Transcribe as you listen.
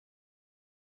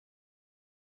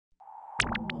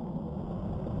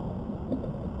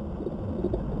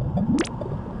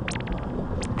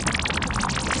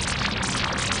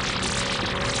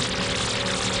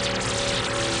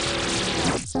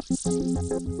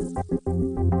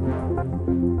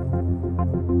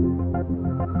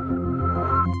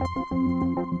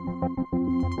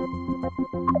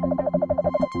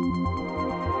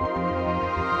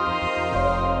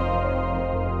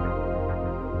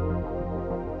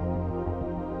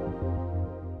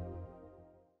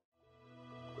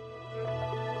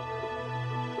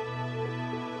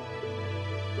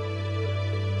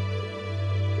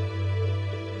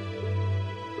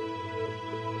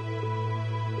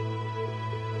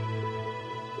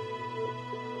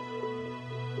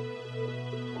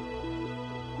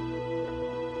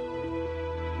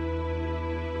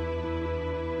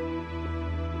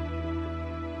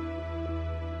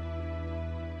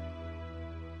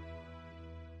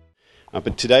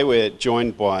But today we're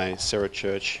joined by Sarah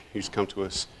Church, who's come to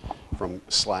us from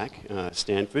SLAC,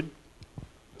 Stanford.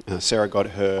 Sarah got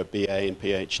her BA and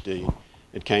PhD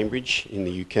at Cambridge in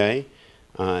the UK,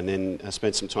 and then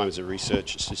spent some time as a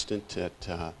research assistant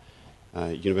at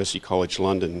University College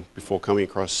London before coming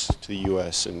across to the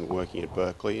US and working at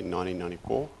Berkeley in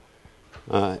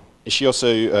 1994. She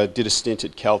also did a stint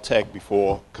at Caltech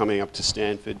before coming up to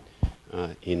Stanford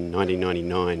in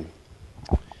 1999.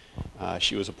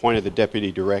 She was appointed the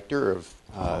Deputy Director of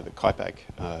the Kaipak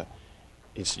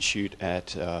Institute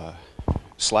at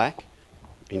SLAC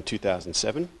in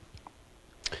 2007.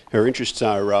 Her interests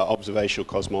are observational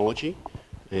cosmology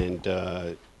and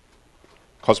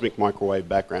cosmic microwave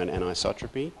background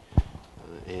anisotropy,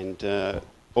 and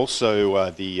also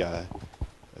the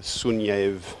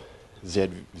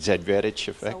Sunyaev-Zadverdich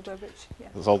effect.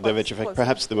 Zoldevich effect,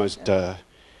 perhaps the most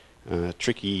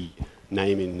tricky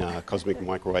name in cosmic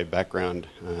microwave background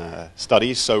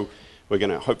studies. So we're going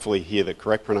to hopefully hear the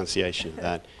correct pronunciation of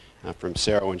that from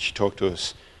Sarah when she talked to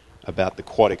us about the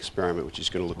quad experiment, which is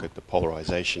going to look at the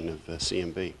polarization of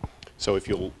CMB. So if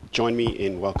you'll join me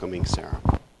in welcoming Sarah.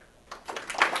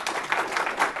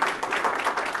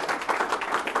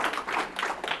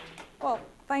 Well,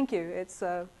 thank you. It's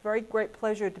a very great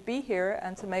pleasure to be here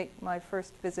and to make my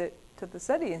first visit to the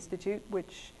SETI Institute,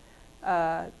 which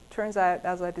turns out,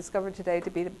 as I discovered today,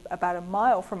 to be about a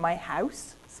mile from my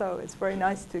house. So it's very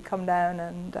nice to come down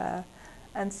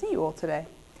and see you all today.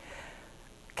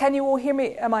 Can you all hear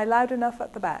me? Am I loud enough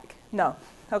at the back? No.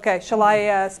 Okay, shall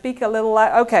I speak a little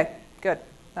loud? Okay, good.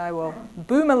 I will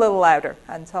boom a little louder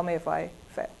and tell me if I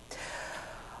fail.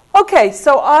 Okay,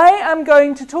 so I am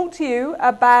going to talk to you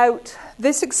about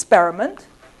this experiment.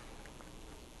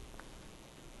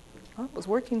 Oh, it was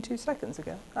working 2 seconds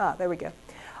ago. Ah, there we go.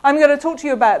 I'm going to talk to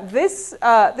you about this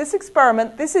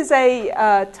experiment. This is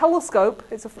a telescope.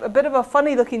 It's a bit of a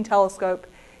funny-looking telescope.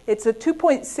 It's a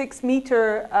 2.6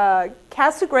 meter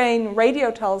Cassegrain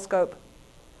radio telescope,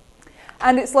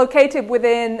 and it's located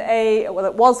within well,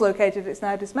 it was located. It's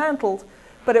now dismantled,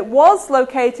 but it was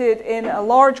located in a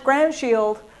large ground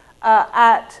shield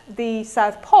at the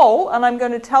South Pole. And I'm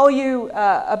going to tell you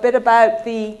a bit about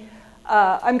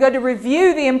I'm going to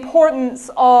review the importance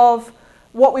of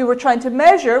what we were trying to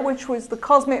measure, which was the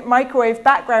cosmic microwave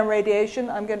background radiation.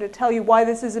 I'm going to tell you why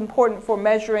this is important for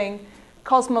measuring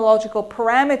cosmological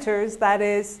parameters, that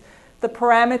is, the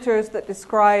parameters that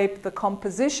describe the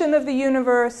composition of the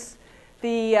universe,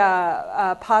 the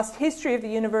past history of the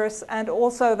universe, and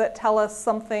also that tell us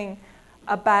something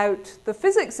about the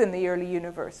physics in the early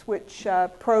universe, which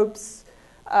probes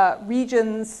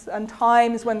regions and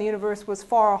times when the universe was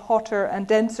far hotter and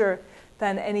denser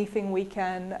than anything we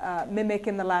can mimic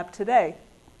in the lab today.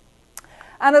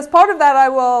 And as part of that, I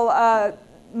will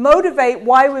motivate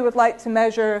why we would like to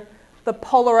measure the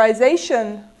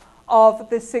polarization of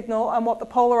this signal and what the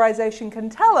polarization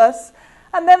can tell us.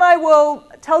 And then I will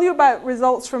tell you about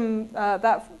results from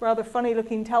that rather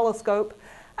funny-looking telescope.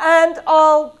 And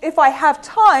if I have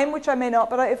time, which I may not,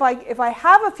 but if I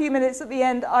have a few minutes at the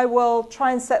end, I will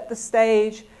try and set the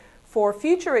stage for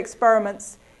future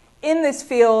experiments in this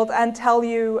field and tell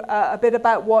you a bit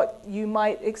about what you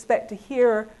might expect to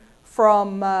hear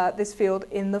from this field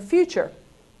in the future.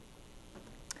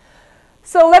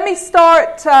 So let me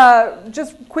start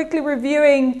just quickly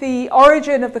reviewing the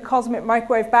origin of the cosmic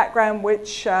microwave background,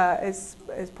 which is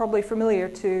probably familiar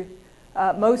to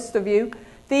most of you.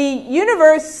 The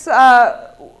universe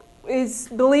is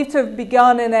believed to have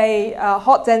begun in a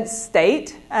hot, dense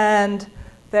state, and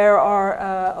there are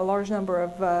a large number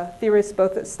of theorists,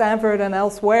 both at Stanford and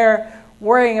elsewhere,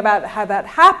 worrying about how that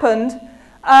happened.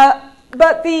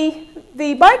 But the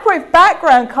microwave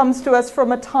background comes to us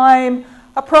from a time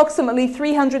approximately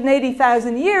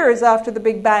 380,000 years after the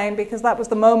Big Bang, because that was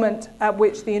the moment at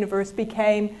which the universe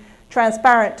became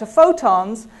transparent to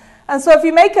photons. And so if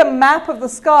you make a map of the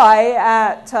sky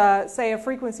at, say, a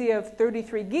frequency of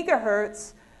 33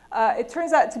 gigahertz, it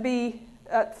turns out to be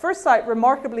at first sight,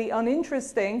 remarkably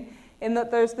uninteresting in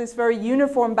that there's this very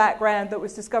uniform background that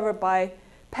was discovered by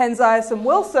Penzias and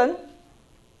Wilson.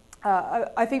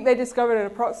 I think they discovered it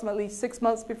approximately 6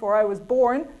 months before I was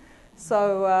born,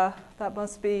 so that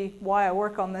must be why I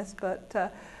work on this.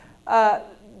 But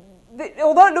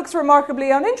although it looks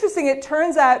remarkably uninteresting, it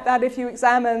turns out that if you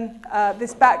examine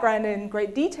this background in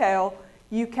great detail,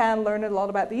 you can learn a lot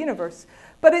about the universe.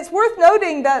 But it's worth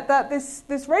noting that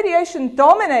this radiation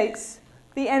dominates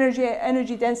the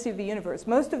energy density of the universe.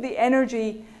 Most of the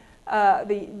energy,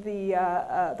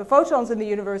 the photons in the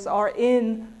universe are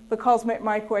in the cosmic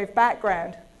microwave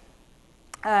background,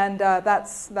 and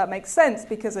that makes sense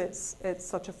because it's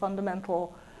such a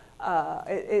fundamental.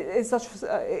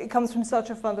 It comes from such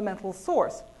a fundamental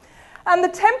source. And the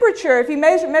temperature, if you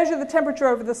measure the temperature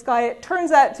over the sky, it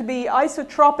turns out to be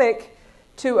isotropic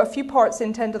to a few parts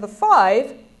in 10 to the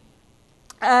 5,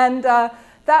 and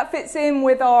that fits in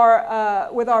with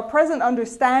our present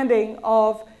understanding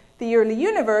of the early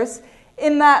universe,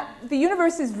 in that the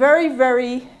universe is very,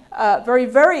 very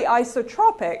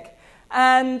isotropic.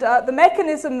 And the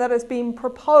mechanism that has been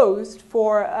proposed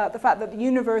for the fact that the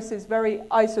universe is very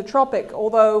isotropic,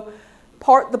 although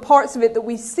the parts of it that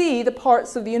we see, the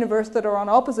parts of the universe that are on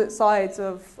opposite sides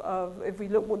of if we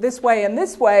look this way and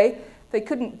this way, they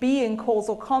couldn't be in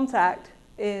causal contact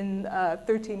in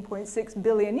 13.6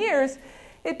 billion years.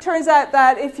 It turns out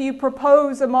that if you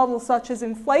propose a model such as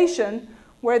inflation,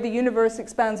 where the universe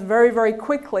expands very, very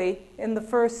quickly in the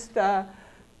first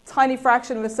tiny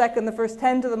fraction of a second, the first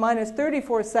 10 to the minus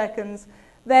 34 seconds,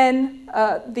 then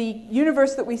the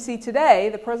universe that we see today,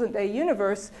 the present-day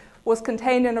universe, was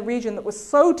contained in a region that was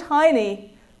so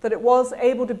tiny that it was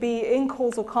able to be in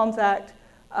causal contact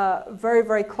very,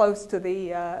 very close to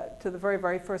the very,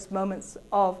 very first moments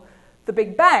of the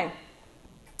Big Bang.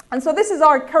 And so this is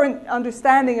our current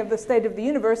understanding of the state of the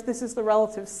universe. This is the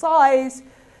relative size,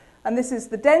 and this is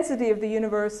the density of the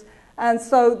universe. And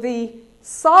so the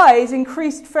size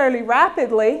increased fairly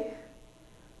rapidly.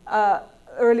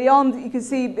 Early on, you can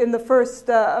see in the first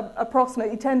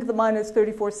approximately 10 to the minus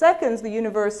 34 seconds, the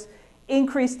universe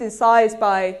increased in size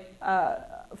by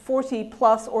 40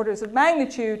 plus orders of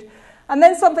magnitude. And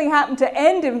then something happened to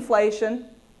end inflation,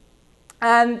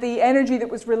 and the energy that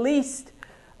was released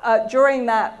during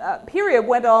that period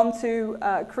went on to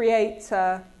create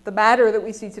the matter that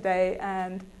we see today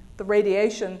and the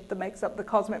radiation that makes up the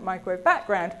cosmic microwave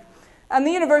background. And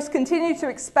the universe continued to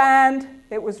expand.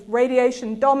 It was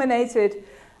radiation dominated.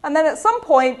 And then at some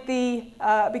point,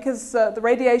 because the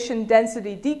radiation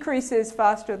density decreases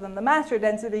faster than the matter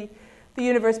density, the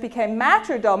universe became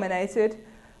matter dominated.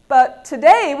 But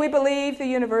today, we believe the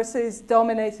universe is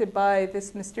dominated by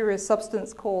this mysterious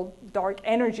substance called dark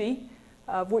energy,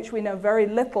 of which we know very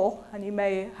little, and you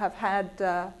may have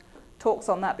had talks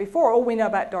on that before. All we know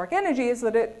about dark energy is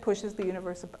that it pushes the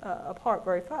universe apart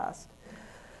very fast.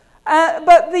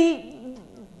 But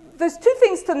there's two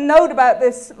things to note about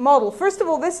this model. First of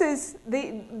all, this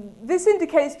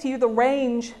indicates to you the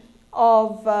range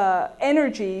of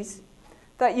energies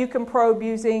that you can probe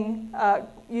using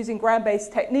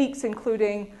ground-based techniques,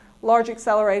 including large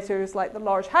accelerators like the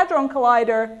Large Hadron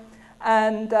Collider.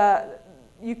 And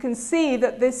you can see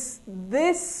that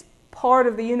this part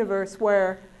of the universe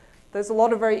where there's a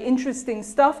lot of very interesting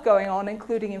stuff going on,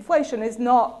 including inflation,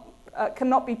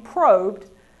 cannot be probed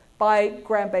by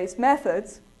ground-based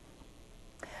methods.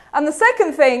 And the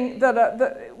second thing,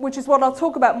 which is what I'll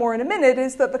talk about more in a minute,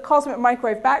 is that the cosmic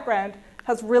microwave background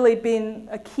has really been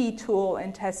a key tool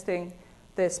in testing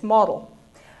this model.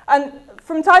 And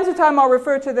from time to time, I'll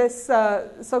refer to this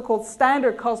so-called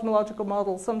standard cosmological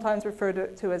model, sometimes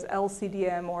referred to as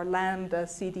LCDM or lambda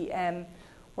CDM,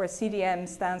 where CDM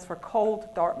stands for cold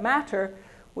dark matter,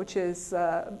 which is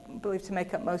believed to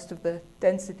make up most of the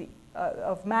density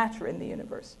of matter in the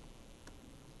universe.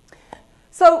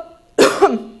 So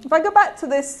if I go back to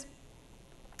this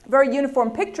very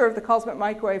uniform picture of the cosmic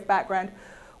microwave background,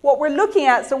 what we're looking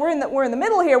at, so we're in the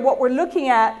middle here, what we're looking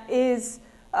at is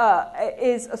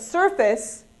a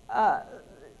surface,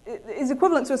 is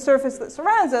equivalent to a surface that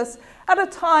surrounds us at a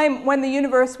time when the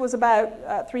universe was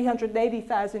about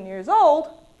 380,000 years old.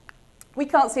 We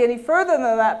can't see any further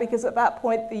than that because at that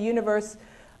point the universe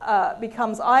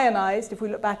becomes ionized, if we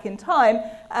look back in time,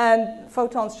 and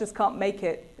photons just can't make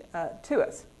it to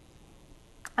us.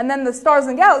 And then the stars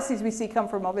and galaxies we see come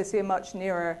from obviously a much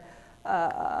nearer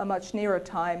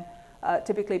time,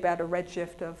 typically about a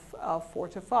redshift of 4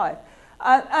 to 5.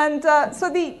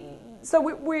 So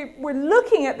we're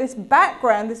looking at this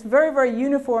background, this very, very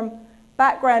uniform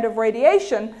background of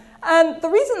radiation. And the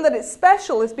reason that it's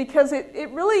special is because it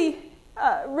really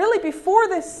really before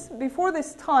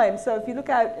this time, so if you look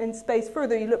out in space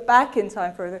further, you look back in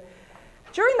time further,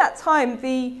 during that time,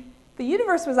 the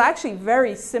universe was actually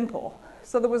very simple.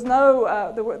 So there was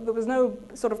no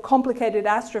sort of complicated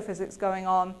astrophysics going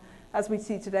on as we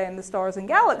see today in the stars and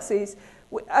galaxies.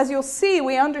 As you'll see,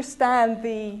 we understand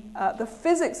the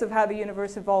physics of how the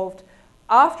universe evolved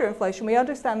after inflation. We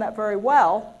understand that very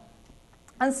well.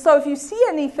 And so if you see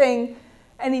anything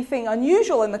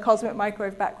unusual in the cosmic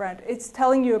microwave background, it's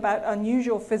telling you about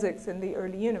unusual physics in the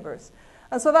early universe.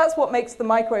 And so that's what makes the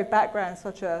microwave background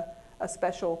such a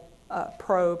special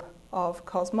probe of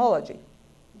cosmology.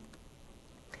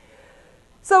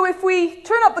 So if we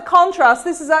turn up the contrast,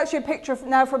 this is actually a picture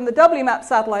now from the WMAP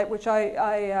satellite, which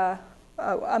I'm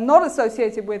not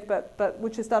associated with, but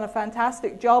which has done a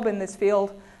fantastic job in this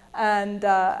field and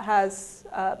has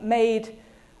made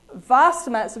vast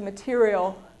amounts of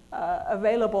material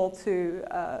available to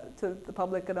the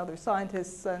public and other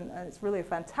scientists, and it's really a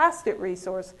fantastic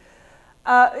resource.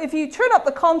 If you turn up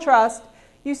the contrast,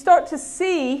 you start to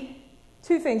see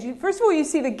two things. First of all, you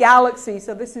see the galaxy.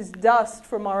 So this is dust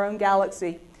from our own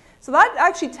galaxy. So that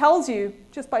actually tells you,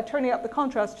 just by turning up the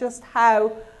contrast, just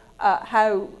how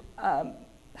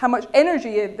much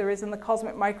energy there is in the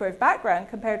cosmic microwave background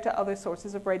compared to other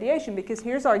sources of radiation. Because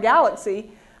here's our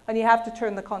galaxy, and you have to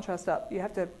turn the contrast up. You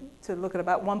have to look at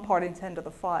about 1 part in 10 to the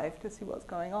 5 to see what's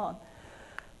going on.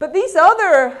 But these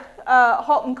other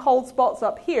hot and cold spots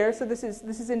up here, so this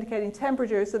is indicating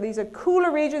temperature. So these are cooler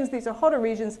regions, these are hotter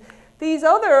regions. These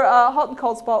other hot and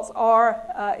cold spots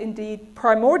are indeed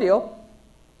primordial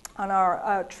and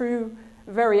are true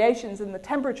variations in the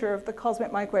temperature of the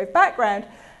cosmic microwave background.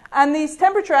 And these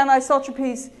temperature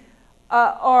anisotropies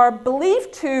are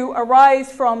believed to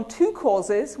arise from two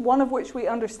causes, one of which we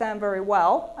understand very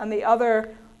well, and the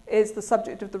other is the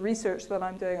subject of the research that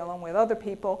I'm doing along with other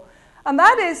people. And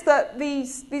that is that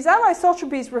these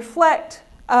anisotropies reflect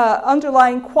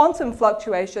underlying quantum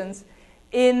fluctuations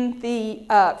in the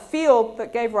field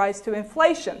that gave rise to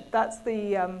inflation. That's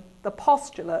the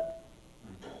postulate.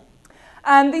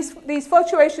 And these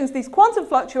fluctuations, these quantum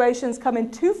fluctuations, come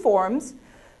in two forms.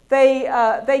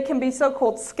 They can be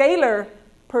so-called scalar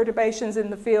perturbations in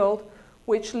the field,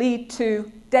 which lead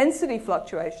to density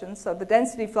fluctuations, so the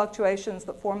density fluctuations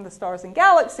that form the stars and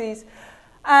galaxies.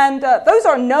 And those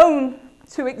are known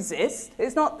to exist.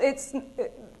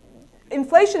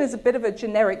 Inflation is a bit of a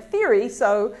generic theory,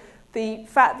 so the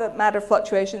fact that matter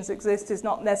fluctuations exist is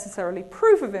not necessarily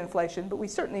proof of inflation, but we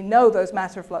certainly know those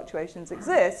matter fluctuations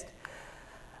exist.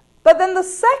 But then the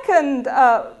second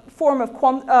form of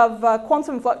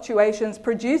quantum fluctuations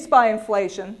produced by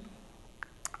inflation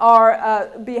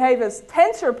behave as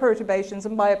tensor perturbations,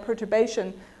 and by a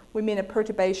perturbation we mean a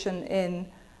perturbation in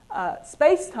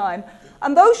space-time,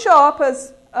 and those show up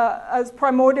as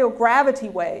primordial gravity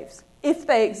waves if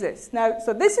they exist. Now,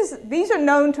 so these are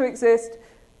known to exist.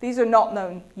 These are not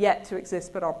known yet to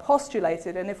exist, but are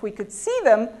postulated. And if we could see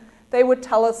them, they would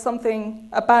tell us something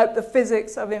about the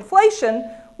physics of inflation,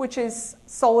 which is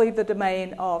solely the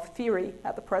domain of theory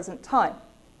at the present time.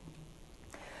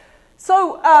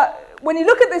 So when you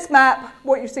look at this map,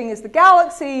 what you're seeing is the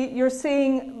galaxy. You're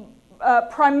seeing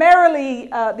primarily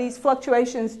these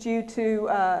fluctuations due to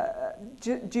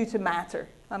matter.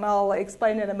 And I'll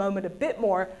explain in a moment a bit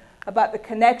more about the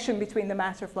connection between the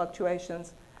matter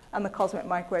fluctuations and the cosmic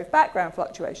microwave background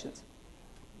fluctuations.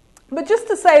 But just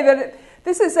to say that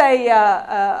this is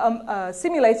a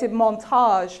simulated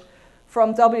montage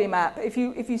from WMAP.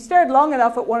 If you stared long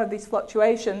enough at one of these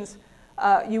fluctuations,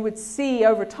 you would see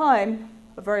over time,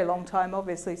 a very long time,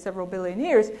 obviously, several billion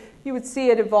years, you would see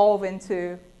it evolve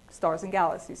into stars and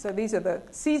galaxies. So these are the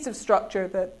seeds of structure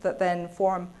that then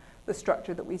form the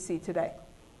structure that we see today.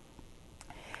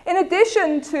 In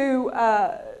addition to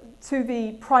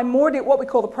the primordial, what we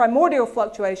call the primordial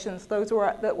fluctuations, those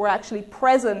that were actually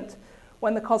present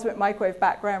when the cosmic microwave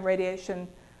background radiation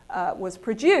was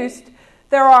produced,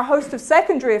 there are a host of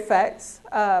secondary effects,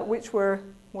 which were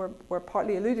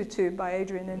partly alluded to by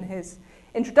Adrian in his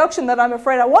introduction, that I'm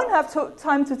afraid I won't have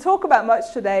time to talk about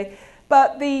much today.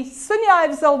 But the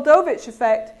Sunyaev-Zeldovich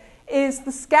effect is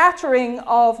the scattering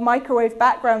of microwave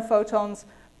background photons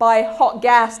by hot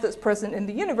gas that's present in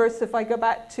the universe. If I go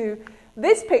back to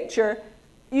this picture,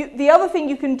 the other thing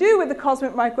you can do with the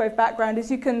cosmic microwave background is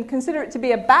you can consider it to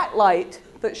be a backlight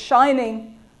that's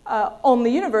shining on the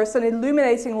universe and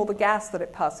illuminating all the gas that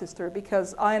it passes through,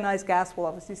 because ionized gas will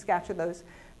obviously scatter those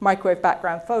microwave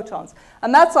background photons.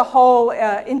 And that's a whole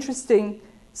interesting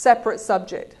separate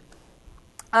subject.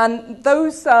 And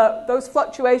those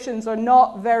fluctuations are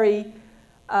not a very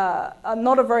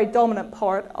dominant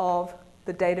part of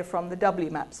the data from the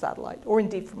WMAP satellite, or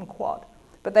indeed from Quad.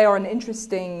 but they are an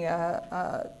interesting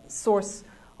source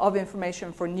of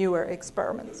information for newer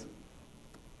experiments.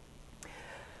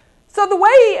 So the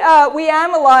way we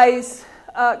analyze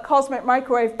cosmic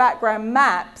microwave background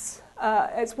maps,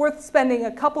 it's worth spending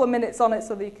a couple of minutes on it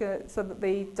so that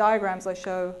the diagrams I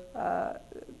show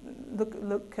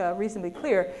look reasonably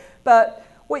clear. But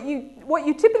what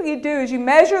you typically do is you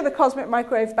measure the cosmic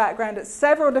microwave background at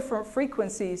several different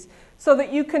frequencies so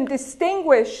that you can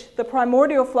distinguish the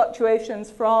primordial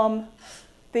fluctuations from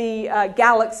the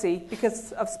galaxy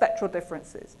because of spectral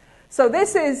differences. So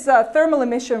this is thermal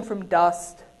emission from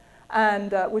dust,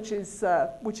 and which is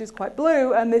quite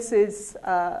blue, and this is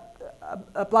a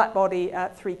black body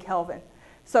at 3 Kelvin.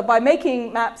 So by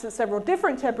making maps at several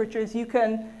different temperatures, you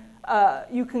can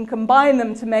combine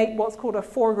them to make what's called a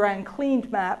foreground cleaned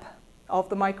map of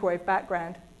the microwave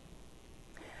background.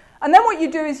 And then what you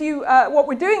do is what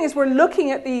we're doing is we're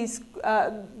looking at these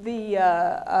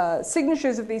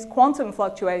signatures of these quantum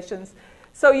fluctuations.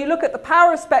 So you look at the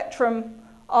power spectrum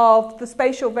of the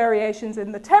spatial variations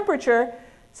in the temperature.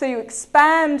 So you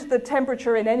expand the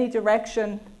temperature in any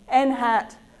direction, n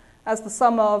hat, as the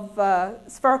sum of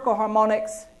spherical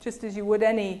harmonics, just as you would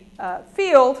any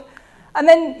field. And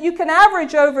then you can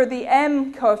average over the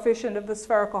m coefficient of the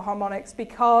spherical harmonics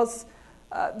because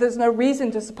there's no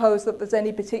reason to suppose that there's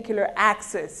any particular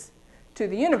axis to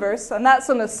the universe. And that's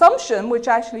an assumption which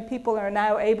actually people are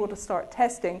now able to start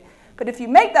testing. But if you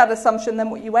make that assumption, then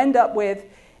what you end up with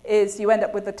is you end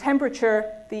up with the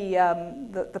temperature,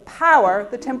 the power,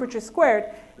 the temperature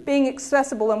squared, being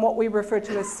accessible in what we refer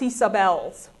to as C sub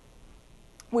L's,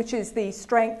 which is the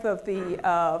strength of the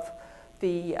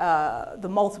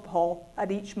multiple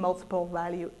at each multiple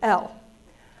value L.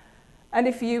 And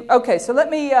if you, okay, so let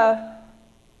me,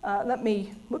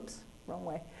 whoops, wrong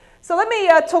way. So let me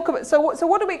talk about, so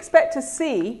what do we expect to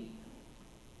see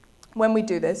when we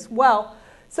do this? Well,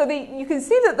 so you can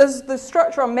see that there's the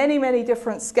structure on many, many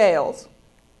different scales.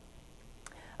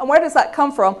 And where does that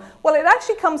come from? Well, it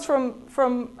actually comes from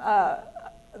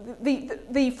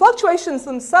the fluctuations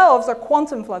themselves are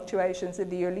quantum fluctuations in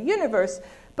the early universe,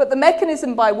 but the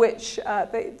mechanism by which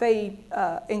they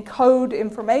encode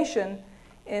information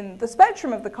in the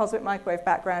spectrum of the cosmic microwave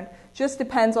background just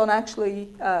depends on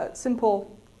actually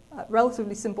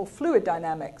relatively simple fluid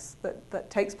dynamics that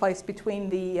takes place between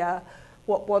the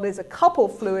what is a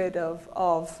coupled fluid of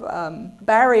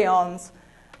baryons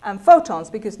and photons,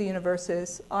 because the universe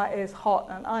is hot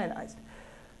and ionized.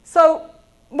 So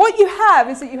what you have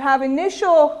is that you have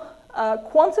initial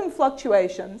quantum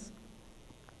fluctuations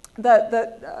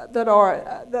that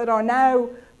are now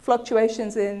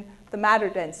fluctuations in the matter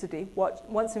density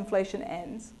once inflation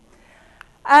ends.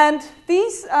 And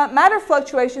these matter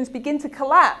fluctuations begin to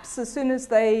collapse as soon as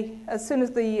the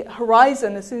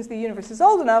universe is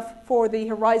old enough for the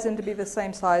horizon to be the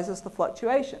same size as the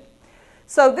fluctuation.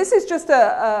 So this is just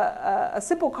a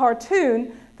simple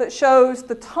cartoon that shows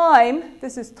the time.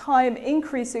 This is time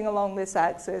increasing along this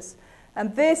axis.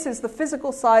 And this is the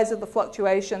physical size of the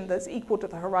fluctuation that's equal to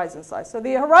the horizon size. So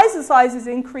the horizon size is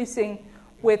increasing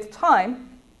with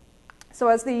time. So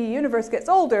as the universe gets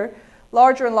older,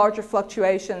 larger and larger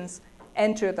fluctuations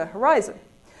enter the horizon.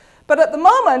 But at the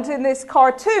moment in this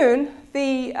cartoon,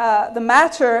 the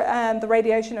matter and the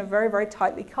radiation are very, very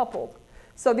tightly coupled.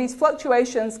 So these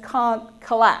fluctuations can't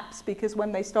collapse, because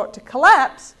when they start to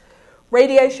collapse,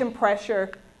 radiation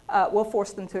pressure will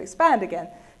force them to expand again.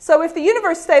 So if the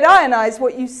universe stayed ionized,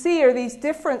 what you see are these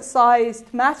different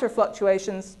sized matter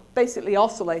fluctuations basically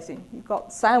oscillating. You've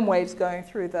got sound waves going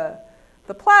through the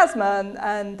plasma,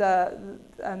 and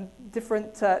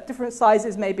different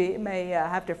sizes may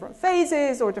have different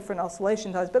phases or different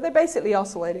oscillation times, but they're basically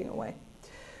oscillating away.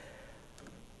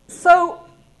 So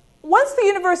once the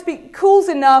universe cools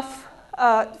enough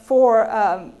for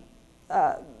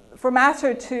matter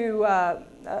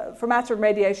and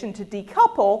radiation to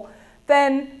decouple,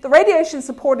 then the radiation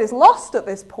support is lost at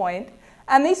this point,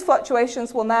 and these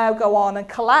fluctuations will now go on and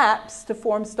collapse to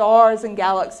form stars and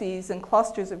galaxies and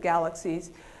clusters of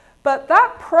galaxies. But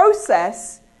that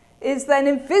process is then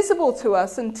invisible to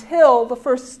us until the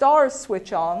first stars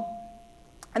switch on,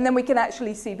 and then we can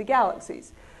actually see the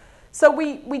galaxies. So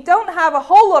we don't have a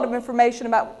whole lot of information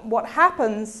about what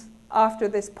happens after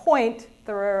this point.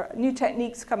 There are new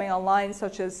techniques coming online,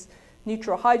 such as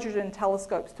neutral hydrogen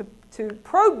telescopes to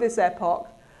probe this epoch.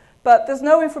 But there's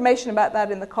no information about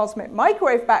that in the cosmic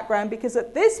microwave background, because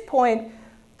at this point,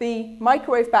 the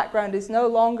microwave background is no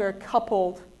longer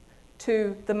coupled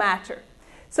to the matter.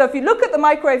 So if you look at the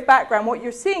microwave background, what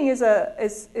you're seeing is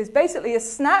basically a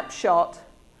snapshot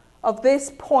of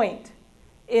this point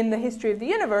in the history of the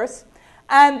universe.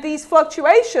 And these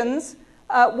fluctuations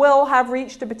will have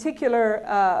reached a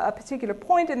particular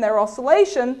point in their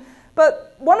oscillation.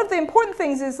 But one of the important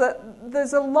things is that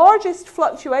there's a largest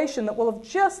fluctuation that will have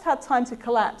just had time to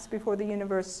collapse before the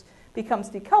universe becomes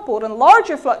decoupled, and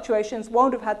larger fluctuations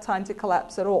won't have had time to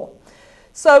collapse at all.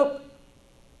 So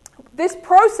this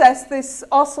process, this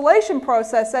oscillation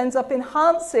process, ends up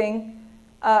enhancing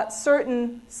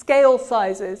certain scale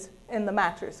sizes in the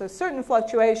matter. So certain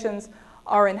fluctuations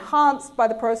are enhanced by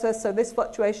the process, so this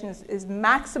fluctuation is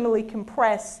maximally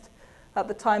compressed at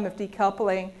the time of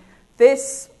decoupling.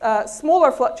 This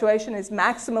smaller fluctuation is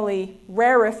maximally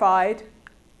rarefied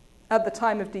at the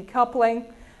time of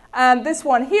decoupling. And this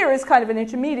one here is kind of an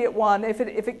intermediate one. If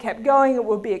it kept going, it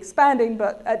would be expanding,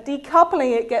 but at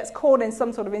decoupling, it gets caught in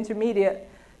some sort of intermediate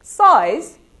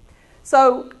size.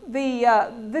 So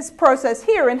this process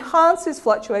here enhances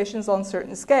fluctuations on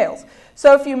certain scales.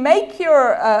 So if you make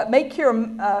your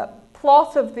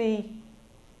plot of the,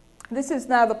 this is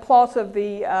now the plot of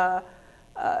the,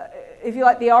 if you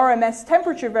like, the RMS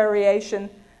temperature variation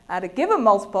at a given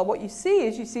multipole, what you see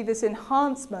is you see this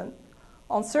enhancement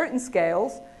on certain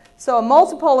scales. So a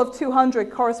multipole of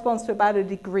 200 corresponds to about a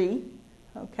degree,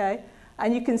 okay?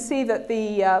 And you can see that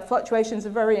the fluctuations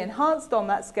are very enhanced on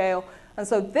that scale. And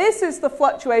so this is the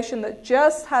fluctuation that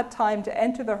just had time to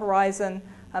enter the horizon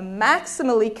and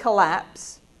maximally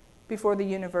collapse before the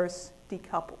universe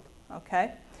decoupled,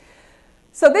 okay?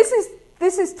 So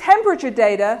this is temperature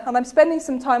data, and I'm spending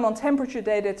some time on temperature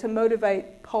data to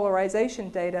motivate polarization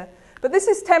data. But this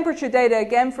is temperature data,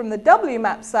 again, from the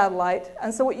WMAP satellite.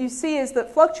 And so what you see is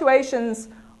that fluctuations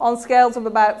on scales of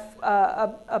about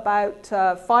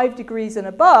 5 degrees and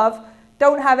above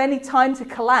don't have any time to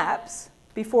collapse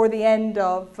before the end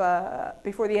of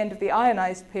the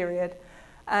ionized period.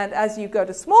 And as you go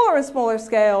to smaller and smaller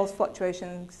scales,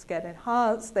 fluctuations get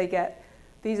enhanced. This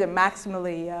is a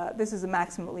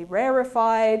maximally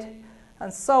rarefied,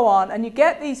 and so on. And you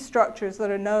get these structures that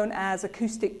are known as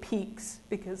acoustic peaks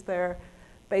because they're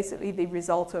basically the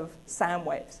result of sound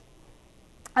waves.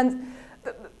 And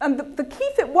the key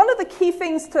one of the key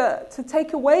things to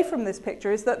take away from this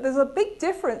picture is that there's a big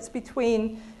difference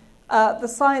between the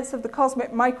science of the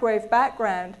cosmic microwave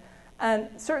background and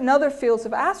certain other fields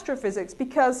of astrophysics,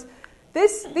 because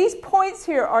these points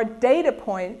here are data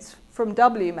points from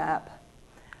WMAP.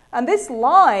 And this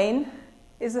line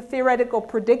is a theoretical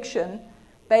prediction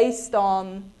based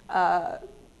on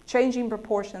changing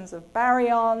proportions of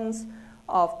baryons,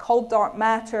 of cold dark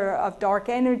matter, of dark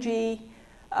energy,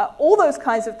 all those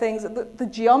kinds of things, the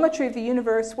geometry of the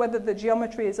universe, whether the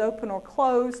geometry is open or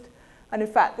closed. And in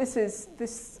fact,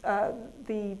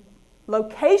 the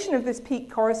location of this peak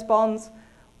corresponds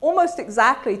almost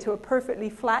exactly to a perfectly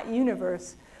flat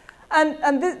universe.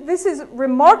 And this is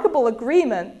remarkable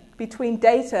agreement between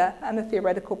data and a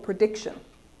theoretical prediction.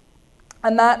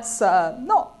 And that's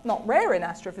not rare in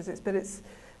astrophysics, but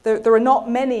there are not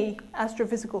many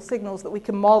astrophysical signals that we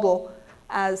can model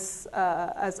as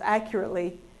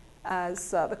accurately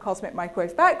as the cosmic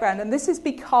microwave background. And this is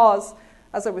because,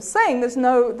 as I was saying,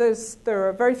 there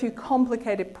are very few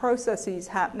complicated processes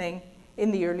happening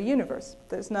in the early universe.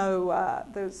 There's no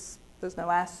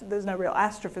real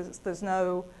astrophysics. There's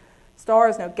no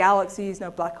stars, no galaxies,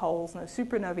 no black holes, no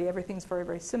supernovae. Everything's very,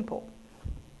 very simple.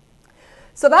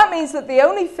 So that means that the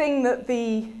only thing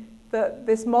that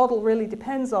this model really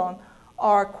depends on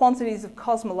are quantities of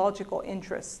cosmological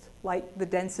interest, like the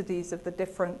densities of the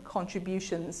different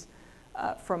contributions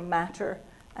from matter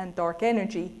and dark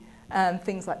energy, and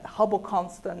things like the Hubble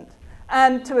constant.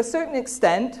 And to a certain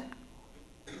extent,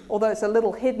 although it's a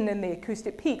little hidden in the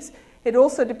acoustic peaks, it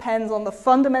also depends on the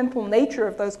fundamental nature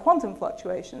of those quantum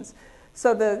fluctuations.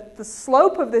 So the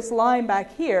slope of this line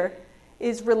back here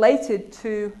is related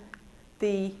to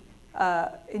the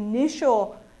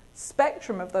initial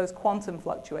spectrum of those quantum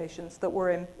fluctuations that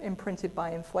were imprinted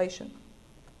by inflation.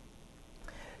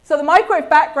 So the microwave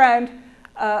background,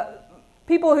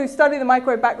 people who study the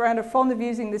microwave background are fond of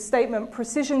using this statement,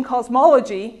 precision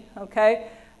cosmology, okay,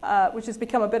 which has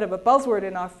become a bit of a buzzword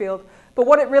in our field. But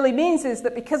what it really means is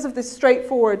that because of this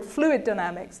straightforward fluid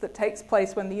dynamics that takes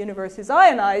place when the universe is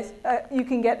ionized, you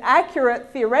can get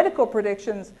accurate theoretical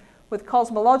predictions with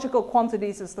cosmological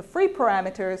quantities as the free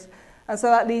parameters. And so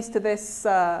that leads to this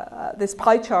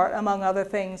pie chart, among other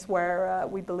things, where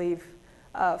we believe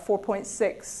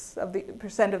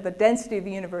 4.6% of the density of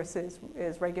the universe is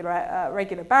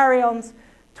regular baryons,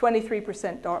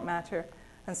 23% dark matter,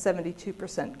 and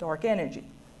 72% dark energy.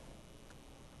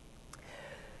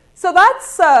 So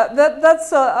that's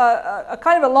a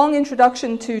kind of a long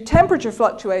introduction to temperature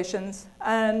fluctuations,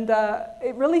 and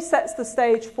it really sets the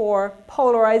stage for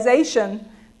polarization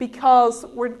because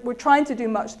we're trying to do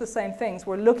much the same things.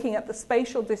 We're looking at the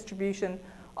spatial distribution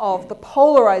of the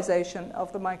polarization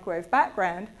of the microwave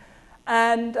background.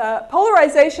 And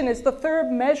polarization is the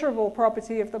third measurable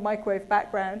property of the microwave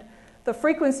background. The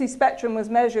frequency spectrum was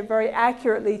measured very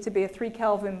accurately to be a 3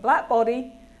 Kelvin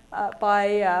blackbody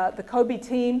by the Kobe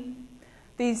team.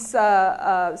 These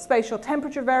spatial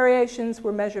temperature variations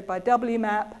were measured by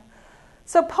WMAP.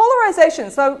 So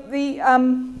polarization, so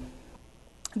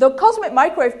the cosmic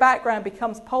microwave background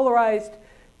becomes polarized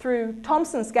through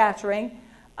Thomson scattering.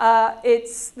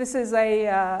 This is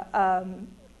again,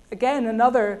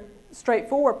 another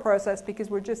straightforward process because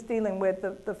we're just dealing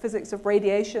with the physics of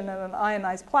radiation and an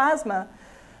ionized plasma.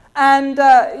 And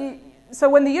so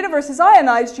when the universe is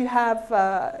ionized, you have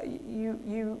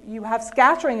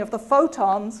scattering of the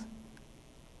photons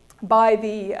by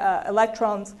the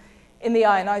electrons in the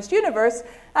ionized universe.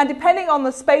 And depending on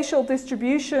the spatial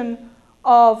distribution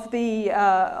of the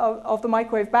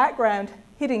microwave background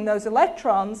hitting those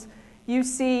electrons, you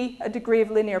see a degree of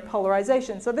linear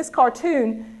polarization. So this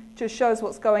cartoon just shows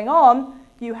what's going on.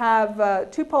 You have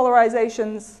two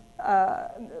polarizations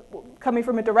coming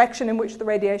from a direction in which the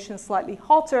radiation is slightly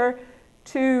hotter,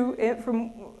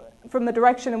 from the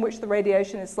direction in which the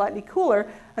radiation is slightly cooler.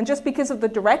 And just because of the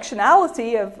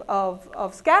directionality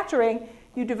of scattering,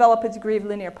 you develop a degree of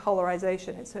linear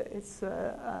polarization.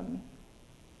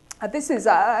 This is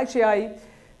actually,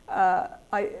 I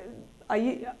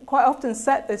quite often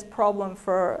set this problem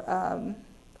for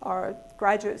our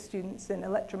graduate students in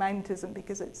electromagnetism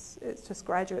because it's just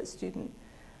graduate student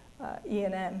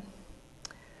E&M.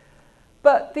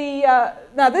 But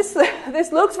now this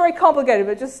looks very complicated,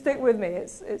 but just stick with me.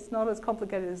 It's not as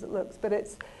complicated as it looks. But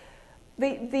it's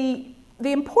the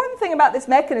important thing about this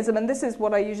mechanism, and this is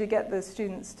what I usually get the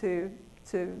students to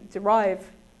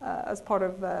derive as part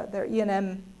of their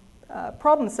E&M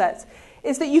problem sets,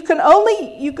 is that you can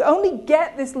only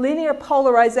get this linear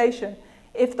polarization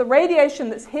if the radiation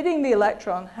that's hitting the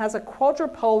electron has a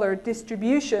quadrupolar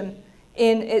distribution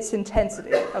in its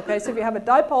intensity. Okay, so if you have a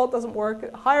dipole, it doesn't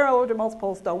work. Higher order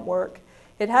multipoles don't work.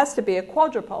 It has to be a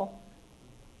quadrupole.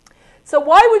 So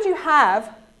why would you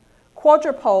have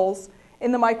quadrupoles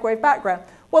in the microwave background?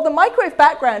 Well, the microwave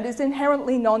background is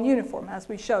inherently non-uniform, as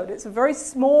we showed. It's a very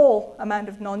small amount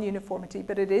of non-uniformity,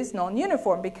 but it is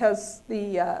non-uniform because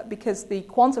the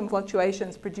quantum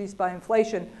fluctuations produced by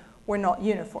inflation were not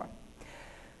uniform.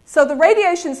 So the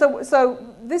radiation, so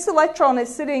this electron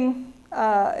is sitting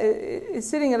at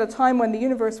a time when the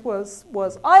universe was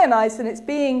ionized, and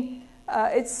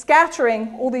it's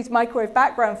scattering all these microwave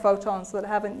background photons that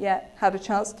haven't yet had a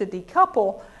chance to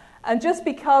decouple. And just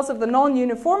because of the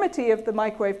non-uniformity of the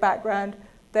microwave background,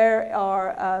 there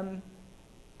are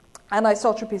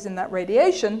anisotropies in that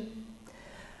radiation.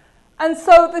 And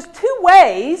so there's two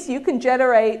ways you can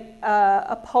generate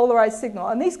a polarized signal.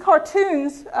 And these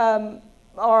cartoons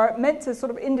are meant to sort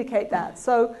of indicate that.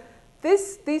 So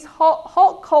these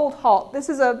hot, cold, hot, this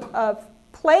is a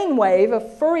plane wave, a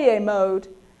Fourier mode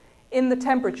in the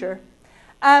temperature.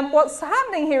 And what's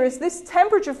happening here is this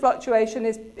temperature fluctuation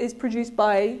is produced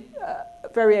by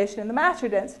variation in the matter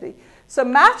density. So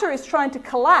matter is trying to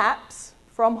collapse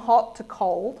from hot to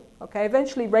cold. Okay,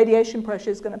 eventually radiation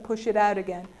pressure is going to push it out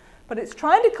again. But it's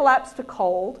trying to collapse to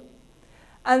cold.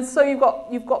 And so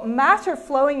you've got matter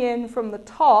flowing in from the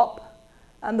top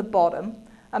and the bottom,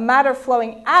 and matter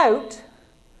flowing out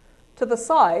to the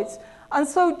sides. And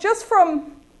so just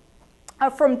from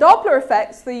Doppler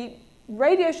effects, the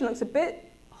radiation looks a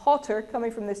bit hotter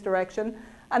coming from this direction,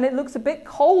 and it looks a bit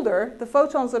colder. The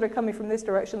photons that are coming from this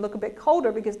direction look a bit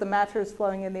colder because the matter is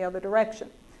flowing in the other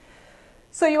direction.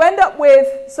 So you end up with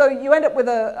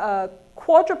a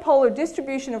quadrupolar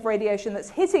distribution of radiation that's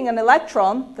hitting an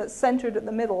electron that's centered at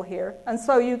the middle here, and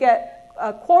so you get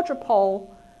a quadrupole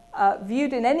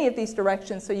viewed in any of these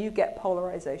directions, so you get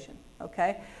polarization.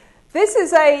 Okay. This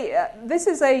is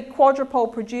a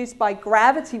quadrupole produced by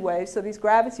gravity waves, so these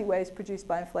gravity waves produced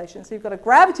by inflation. So you've got a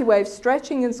gravity wave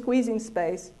stretching and squeezing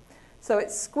space. So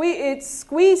it's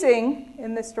squeezing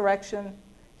in this direction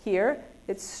here,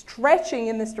 it's stretching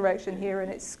in this direction here, and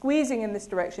it's squeezing in this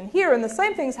direction here. And the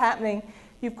same thing's happening.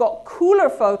 You've got cooler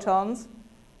photons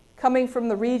coming from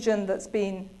the region that's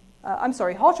been,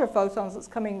 hotter photons that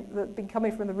have been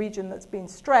coming from the region that's been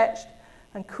stretched,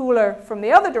 and cooler from the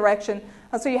other direction,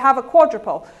 and so you have a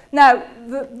quadrupole. Now,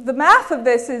 the math of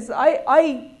this is,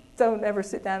 I don't ever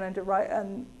sit down and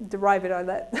derive it. I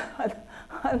let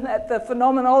the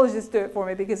phenomenologists do it for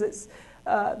me, because it's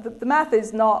the math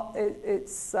is not.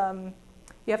 You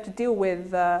have to deal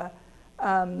with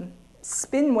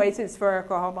spin weighted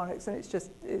spherical harmonics, and it's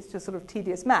just sort of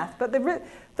tedious math. But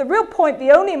the real point,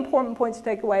 the only important point to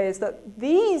take away is that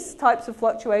these types of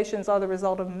fluctuations are the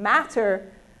result of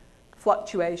matter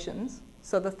fluctuations,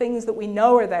 so the things that we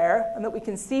know are there and that we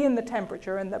can see in the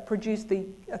temperature and that produce the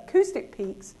acoustic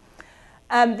peaks.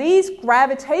 And these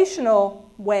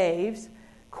gravitational waves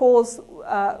cause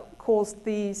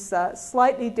these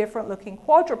slightly different looking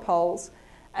quadrupoles,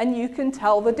 and you can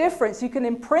tell the difference. You can,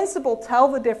 in principle, tell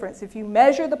the difference. If you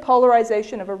measure the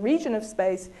polarization of a region of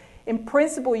space, in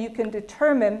principle, you can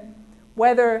determine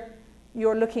whether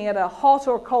you're looking at a hot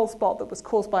or cold spot that was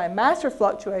caused by a matter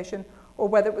fluctuation or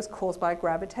whether it was caused by a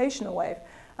gravitational wave.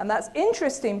 And that's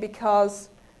interesting because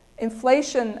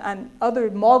inflation and other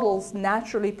models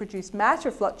naturally produce matter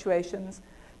fluctuations,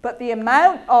 but the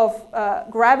amount of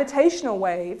gravitational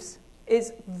waves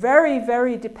is very,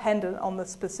 very dependent on the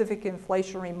specific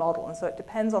inflationary model. And so it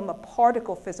depends on the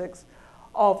particle physics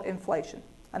of inflation.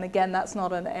 And again, that's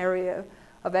not an area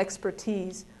of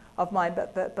expertise of mine,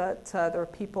 but there are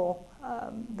people,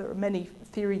 there are many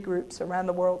theory groups around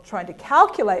the world trying to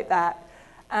calculate that.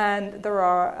 And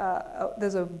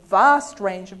there's a vast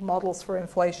range of models for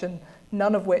inflation,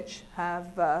 none of which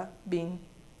have been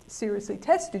seriously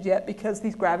tested yet because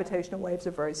these gravitational waves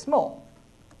are very small.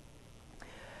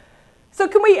 So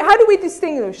how do we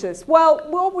distinguish this? Well,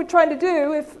 what we're trying to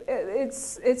do,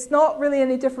 it's not really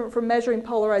any different from measuring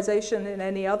polarization in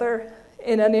any other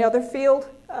field.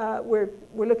 We're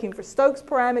looking for Stokes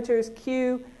parameters,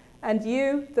 Q and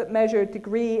U, that measure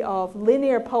degree of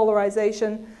linear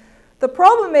polarization. The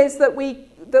problem is that we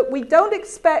don't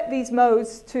expect these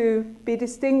modes to be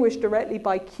distinguished directly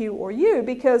by Q or U,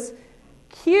 because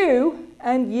Q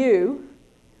and U,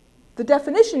 the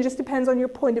definition just depends on your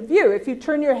point of view. If you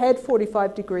turn your head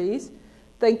 45 degrees,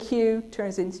 then Q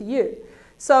turns into U.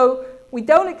 So we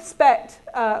don't expect,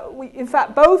 in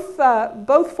fact,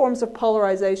 both forms of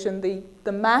polarization,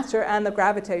 the matter and the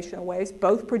gravitational waves,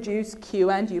 both produce Q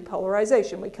and U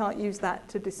polarization. We can't use that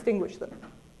to distinguish them.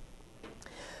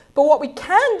 But what we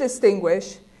can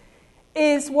distinguish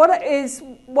is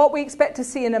what we expect to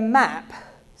see in a map.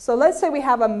 So let's say we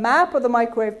have a map of the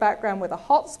microwave background with a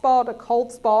hot spot, a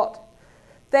cold spot.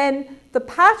 Then the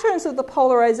patterns of the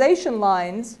polarization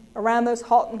lines around those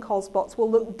hot and cold spots will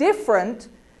look different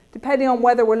depending on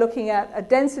whether we're looking at a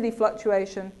density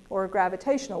fluctuation or a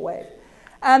gravitational wave.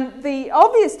 And the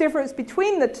obvious difference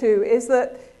between the two is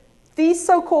that these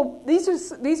are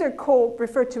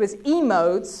referred to as E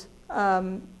modes,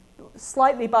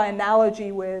 slightly by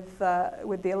analogy with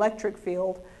the electric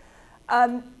field.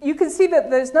 You can see that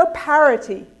there's no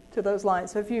parity to those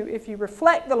lines. So if you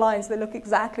reflect the lines, they look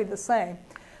exactly the same.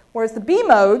 Whereas the B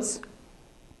modes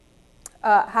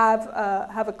have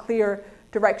a clear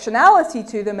directionality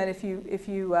to them, and if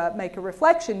you make a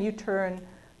reflection, you turn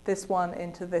this one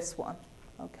into this one.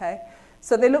 Okay,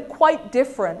 so they look quite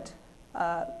different.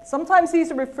 Sometimes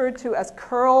these are referred to as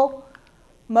curl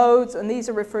modes, and these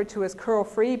are referred to as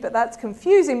curl-free, but that's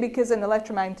confusing because in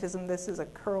electromagnetism this is a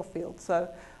curl field. So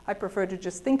I prefer to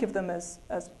just think of them as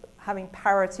having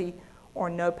parity or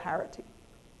no parity.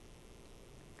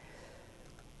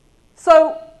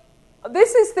 So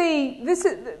this is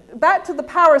back to the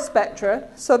power spectra.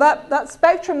 So that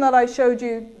spectrum that I showed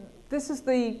you, this is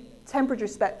the temperature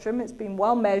spectrum. It's been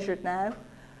well measured now.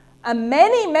 And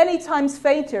many, many times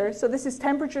fainter, so this is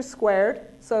temperature squared,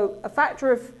 so a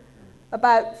factor of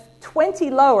about 20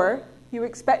 lower, you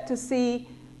expect to see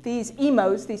these E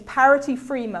modes, these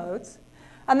parity-free modes.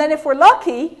 And then if we're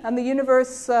lucky, and the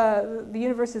universe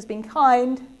has been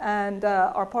kind, and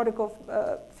our particle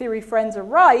theory friends are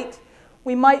right,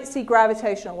 we might see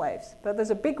gravitational waves. But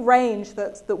there's a big range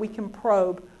that we can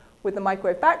probe with the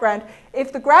microwave background.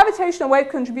 If the gravitational wave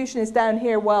contribution is down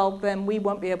here, well, then we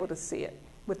won't be able to see it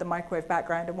with the microwave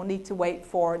background, and we'll need to wait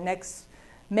for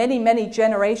many, many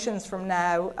generations from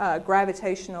now,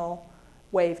 gravitational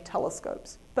wave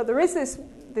telescopes. But there is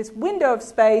this window of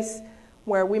space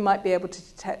where we might be able to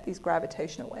detect these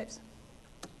gravitational waves.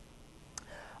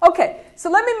 Okay,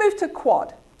 so let me move to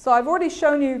QUAD. So I've already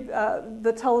shown you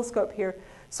the telescope here.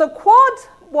 So QUAD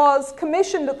was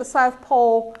commissioned at the South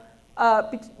Pole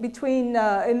in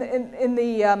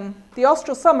the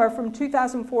austral summer from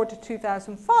 2004 to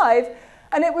 2005,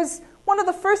 and it was one of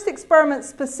the first experiments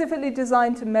specifically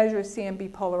designed to measure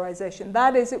CMB polarization.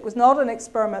 That is, it was not an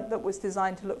experiment that was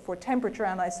designed to look for temperature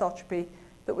anisotropy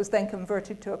that was then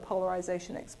converted to a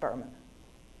polarization experiment.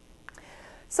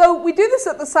 So we do this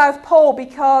at the South Pole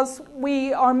because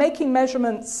we are making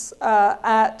measurements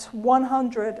at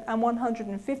 100 and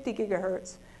 150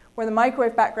 gigahertz, where the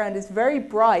microwave background is very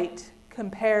bright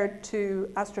compared to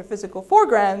astrophysical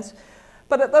foregrounds.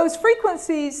 But at those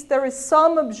frequencies, there is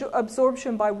some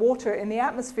absorption by water in the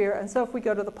atmosphere. And so if we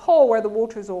go to the pole where the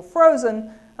water is all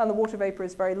frozen and the water vapor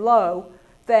is very low,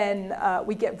 then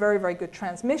we get very, very good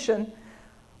transmission.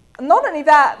 And not only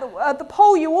that, at the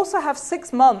pole you also have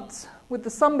 6 months with the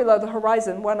sun below the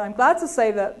horizon, when I'm glad to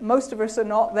say that most of us are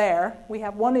not there. We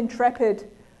have one intrepid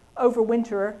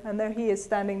overwinterer, and there he is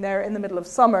standing there in the middle of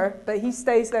summer, but he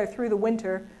stays there through the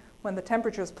winter when the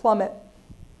temperatures plummet.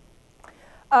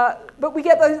 But we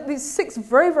get these 6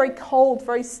 very, very cold,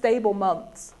 very stable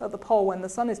months at the pole when the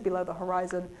sun is below the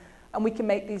horizon, and we can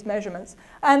make these measurements.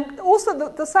 And also,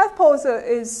 the South Pole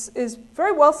is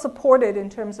very well supported in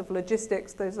terms of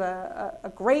logistics. There's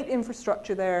a great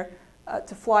infrastructure there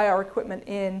to fly our equipment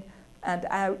in and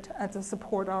out and to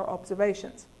support our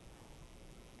observations.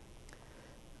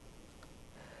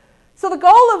 So the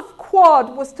goal of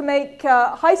Quad was to make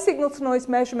high signal-to-noise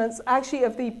measurements actually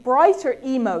of the brighter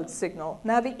E-mode signal.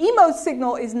 Now, the E-mode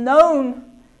signal is known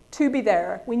to be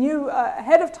there. We knew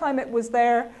ahead of time it was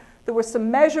there. There were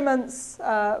some measurements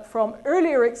from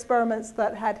earlier experiments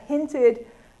that had hinted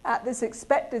at this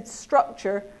expected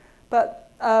structure,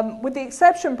 but with the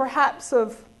exception perhaps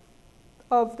of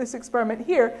this experiment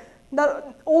here,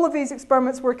 not all of these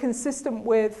experiments were consistent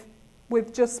with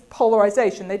just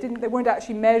polarization. They weren't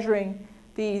actually measuring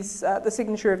the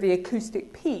signature of the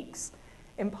acoustic peaks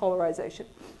in polarization.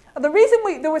 There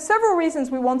were several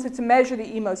reasons we wanted to measure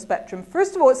the E-mode spectrum.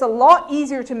 First of all, it's a lot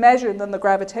easier to measure than the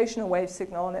gravitational wave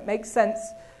signal, and it makes sense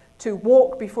to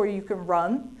walk before you can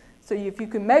run. So if you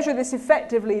can measure this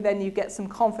effectively, then you get some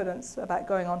confidence about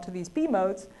going on to these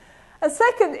B-modes. And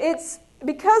second, it's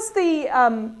because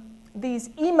these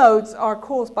E-modes are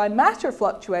caused by matter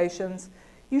fluctuations,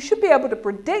 you should be able to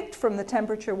predict from the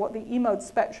temperature what the E-mode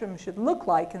spectrum should look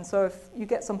like. And so if you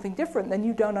get something different, then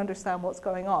you don't understand what's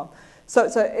going on. So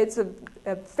it's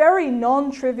a very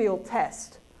non-trivial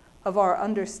test of our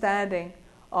understanding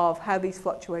of how these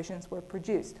fluctuations were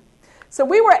produced. So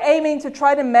we were aiming to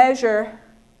try to measure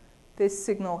this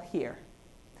signal here.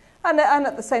 And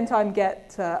at the same time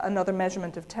get another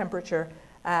measurement of temperature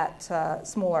at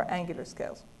smaller angular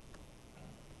scales.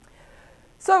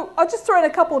 So I'll just throw in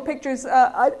a couple of pictures.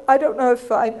 I don't know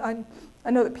if I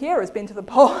know that Pierre has been to the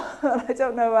pole. I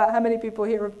don't know how many people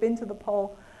here have been to the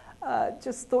pole.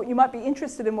 Just thought you might be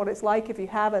interested in what it's like if you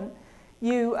haven't.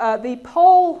 The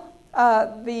pole,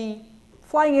 the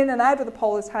flying in and out of the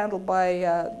pole is handled by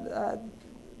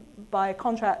a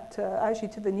contract actually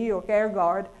to the New York Air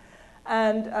Guard,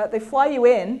 and they fly you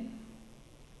in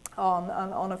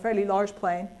on a fairly large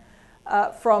plane.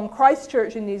 From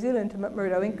Christchurch in New Zealand to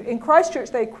McMurdo. In Christchurch,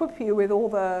 they equip you with all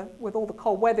the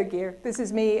cold weather gear. This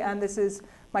is me, and this is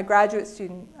my graduate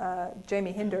student,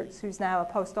 Jamie Hinderts, who's now a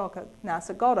postdoc at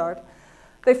NASA Goddard.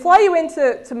 They fly you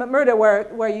into McMurdo,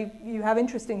 where you have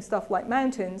interesting stuff like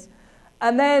mountains,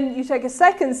 and then you take a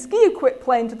second ski-equipped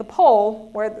plane to the pole,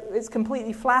 where it's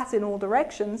completely flat in all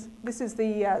directions. This is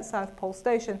the South Pole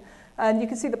Station, and you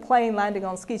can see the plane landing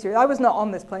on skis here. I was not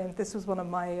on this plane. This was one of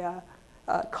my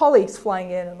colleagues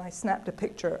flying in, and I snapped a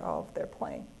picture of their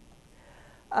plane.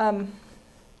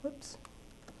 Whoops.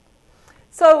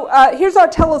 So here's our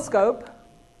telescope.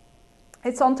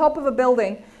 It's on top of a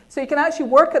building, so you can actually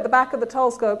work at the back of the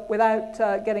telescope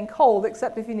without getting cold,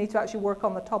 except if you need to actually work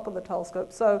on the top of the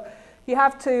telescope. So you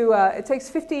have to, it takes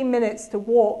 15 minutes to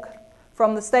walk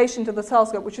from the station to the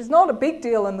telescope, which is not a big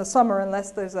deal in the summer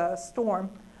unless there's a storm.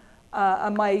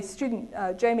 And my student,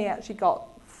 Jamie, actually got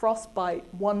frostbite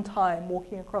one time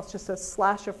walking across, just a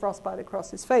slash of frostbite across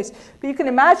his face. But you can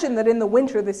imagine that in the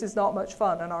winter this is not much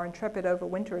fun, and our intrepid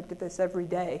overwinterer did this every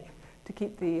day to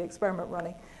keep the experiment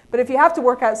running. But if you have to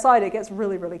work outside, it gets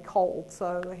really, really cold.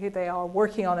 So here they are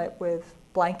working on it with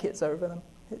blankets over them.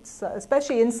 It's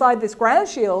especially inside this ground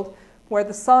shield where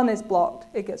the sun is blocked,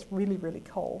 it gets really, really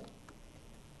cold.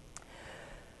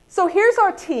 So here's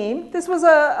our team. This was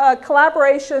a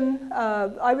collaboration.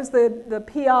 I was the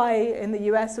PI in the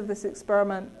US of this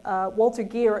experiment. Walter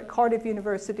Geer at Cardiff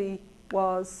University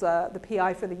was the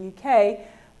PI for the UK.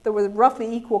 There were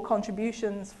roughly equal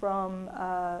contributions from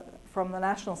the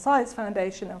National Science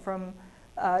Foundation and from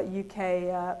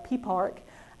UK PPARC.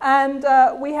 And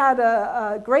we had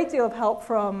a great deal of help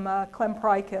from Clem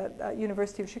Pryke at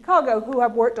University of Chicago, who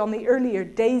have worked on the earlier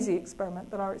DAISY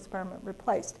experiment that our experiment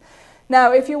replaced.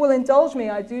 Now, if you will indulge me,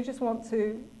 I do just want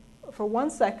to, for 1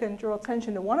 second, draw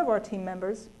attention to one of our team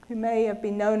members who may have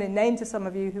been known in name to some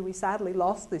of you, who we sadly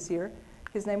lost this year.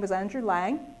 His name was Andrew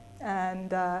Lang,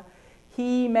 and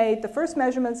he made the first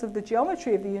measurements of the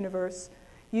geometry of the universe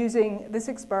using this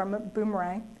experiment,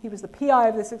 Boomerang. He was the PI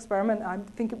of this experiment. I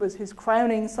think it was his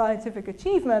crowning scientific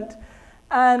achievement.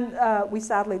 And we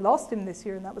sadly lost him this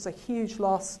year, and that was a huge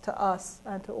loss to us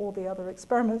and to all the other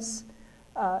experiments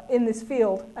in this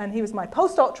field. And he was my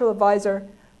postdoctoral advisor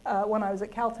when I was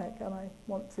at Caltech, and I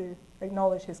want to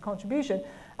acknowledge his contribution.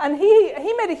 And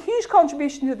he made a huge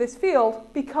contribution to this field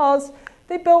because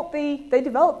they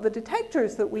developed the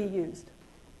detectors that we used.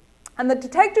 And the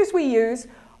detectors we use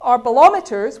are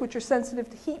bolometers, which are sensitive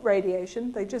to heat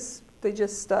radiation. They just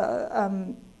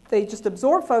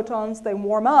absorb photons, they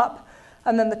warm up,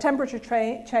 and then the temperature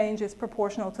change is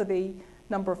proportional to the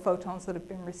number of photons that have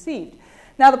been received.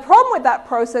 Now, the problem with that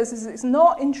process is it's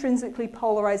not intrinsically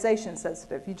polarization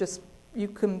sensitive. You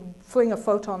can fling a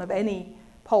photon of any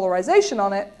polarization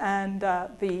on it, and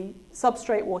the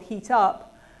substrate will heat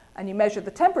up, and you measure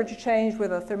the temperature change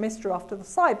with a thermistor off to the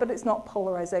side, but it's not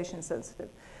polarization sensitive.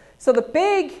 So the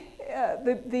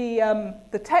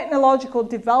the technological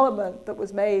development that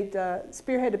was made,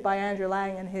 spearheaded by Andrew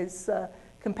Lang and his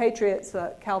compatriots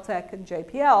at Caltech and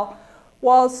JPL,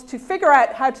 was to figure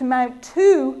out how to mount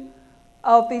two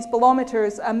of these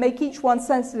bolometers and make each one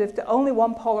sensitive to only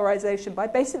one polarization by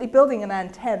basically building an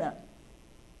antenna.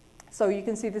 So you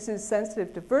can see this is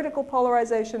sensitive to vertical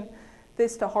polarization,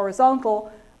 this to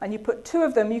horizontal, and you put two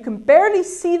of them. You can barely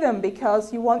see them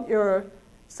because you want your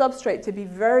substrate to be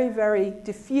very, very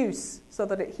diffuse so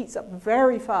that it heats up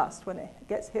very fast when it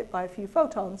gets hit by a few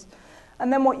photons.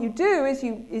 And then what you do is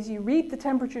you read the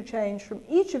temperature change from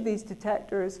each of these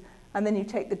detectors, and then you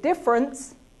take the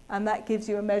difference, and that gives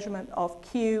you a measurement of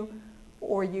Q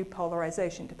or U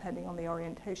polarization, depending on the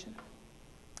orientation.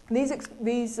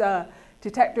 These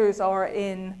detectors are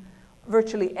in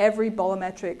virtually every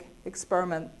bolometric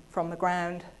experiment from the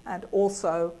ground, and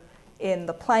also in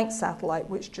the Planck satellite,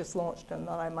 which just launched and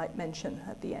that I might mention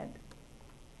at the end.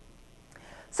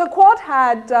 So Quad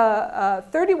had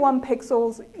 31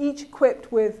 pixels, each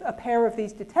equipped with a pair of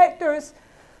these detectors.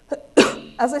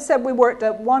 As I said, we worked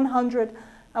at 100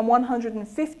 and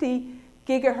 150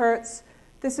 gigahertz.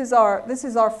 This is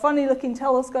our funny-looking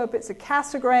telescope. It's a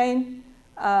Cassegrain.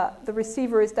 The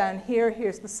receiver is down here.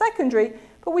 Here's the secondary.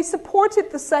 But we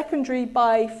supported the secondary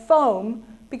by foam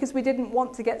because we didn't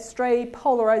want to get stray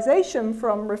polarization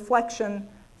from reflection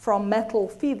from metal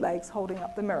feed legs holding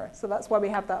up the mirror. So that's why we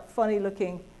have that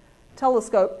funny-looking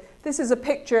telescope. This is a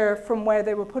picture from where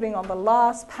they were putting on the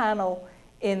last panel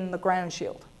in the ground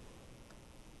shield.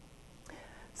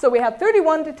 So we have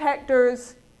 31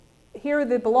 detectors. Here are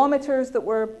the bolometers that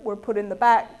were put in the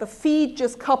back. The feed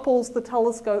just couples the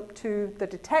telescope to the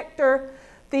detector.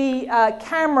 The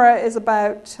camera is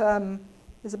about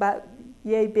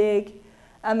yay big,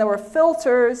 and there were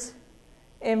filters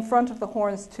in front of the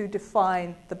horns to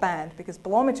define the band, because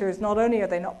bolometers, not only are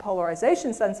they not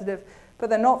polarization sensitive,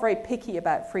 but they're not very picky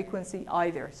about frequency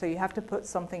either. So you have to put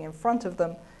something in front of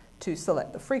them to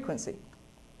select the frequency.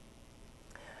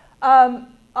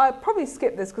 I'll probably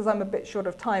skip this because I'm a bit short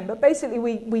of time, but basically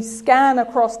we scan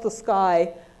across the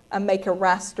sky and make a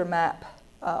raster map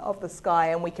of the sky,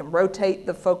 and we can rotate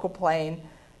the focal plane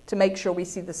to make sure we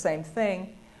see the same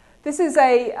thing. This is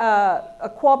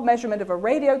a quad measurement of a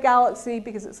radio galaxy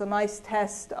because it's a nice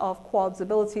test of Quad's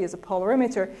ability as a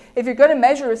polarimeter. If you're going to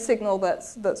measure a signal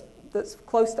that's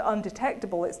close to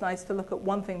undetectable, it's nice to look at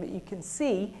one thing that you can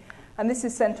see. And this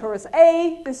is Centaurus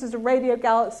A. This is a radio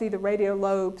galaxy. The radio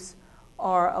lobes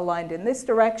are aligned in this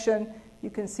direction.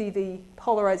 You can see the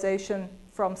polarization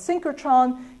from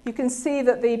synchrotron. You can see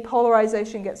that the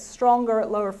polarization gets stronger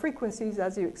at lower frequencies,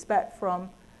 as you expect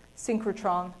from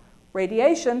synchrotron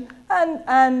radiation.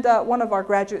 And one of our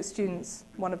graduate students,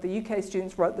 one of the UK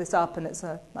students, wrote this up, and it's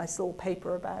a nice little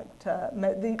paper about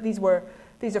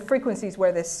these are frequencies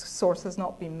where this source has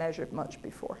not been measured much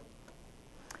before.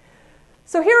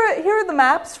 So here are the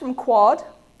maps from Quad.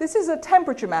 This is a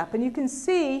temperature map, and you can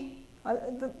see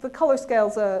the color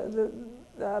scales.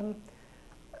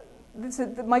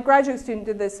 My graduate student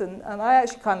did this, and I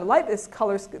actually kind of like this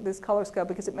color scale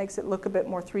because it makes it look a bit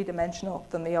more three-dimensional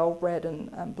than the old red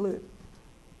and blue.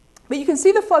 But you can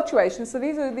see the fluctuations. So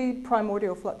these are the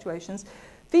primordial fluctuations.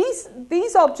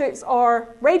 These objects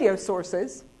are radio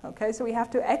sources. Okay, so we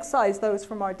have to excise those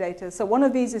from our data. So one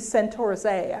of these is Centaurus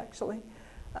A, actually.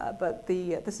 But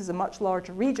this is a much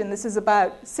larger region. This is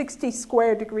about 60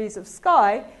 square degrees of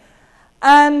sky.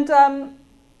 And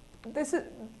this is...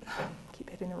 keep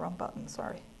hitting the wrong button,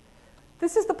 sorry.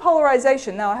 This is the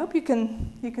polarization. Now, I hope you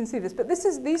can see this. But this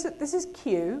is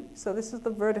Q. So this is the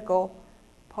vertical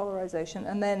polarization.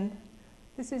 And then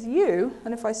this is U.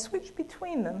 And if I switch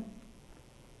between them,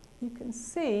 you can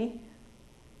see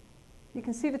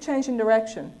the change in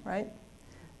direction, right?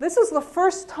 This is the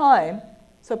first time,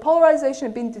 so polarization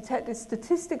had been detected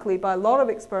statistically by a lot of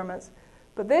experiments,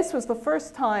 but this was the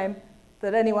first time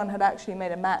that anyone had actually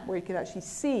made a map where you could actually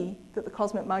see that the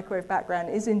cosmic microwave background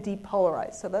is indeed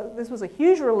polarized. So this was a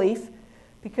huge relief,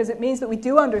 because it means that we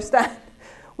do understand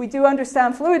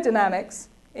fluid dynamics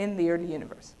in the early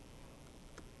universe.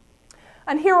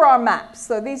 And here are our maps.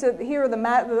 So here are the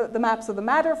maps of the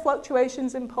matter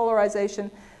fluctuations in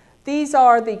polarization. These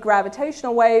are the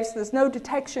gravitational waves. There's no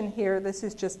detection here. This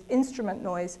is just instrument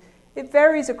noise. It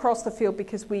varies across the field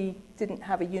because we didn't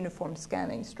have a uniform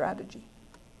scanning strategy.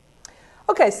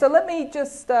 Okay, so let me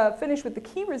just finish with the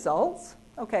key results.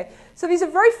 Okay, so these are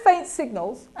very faint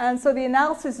signals, and so the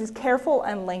analysis is careful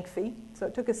and lengthy. So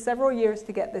it took us several years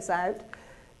to get this out.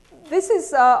 This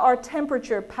is our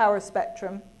temperature power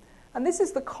spectrum, and this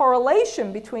is the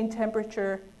correlation between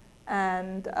temperature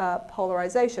and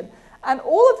polarization. And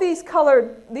all of these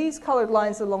colored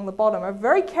lines along the bottom are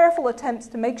very careful attempts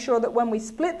to make sure that when we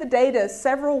split the data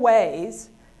several ways,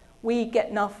 we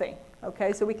get nothing.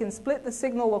 Okay, so we can split the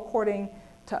signal according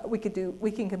to,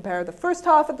 we can compare the first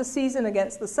half of the season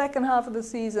against the second half of the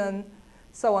season,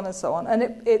 so on and so on, and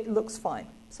it looks fine.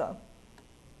 So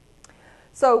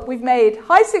we've made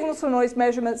high signal-to-noise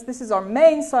measurements. This is our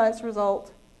main science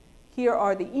result. Here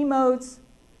are the E modes.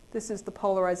 This is the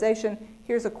polarization.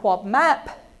 Here's a quad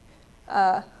map.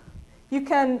 You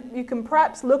can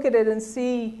perhaps look at it and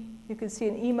see, you can see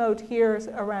an E mode here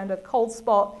around a cold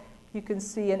spot. You can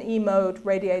see an E mode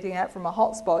radiating out from a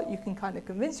hot spot. You can kind of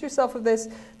convince yourself of this.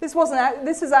 This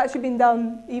has actually been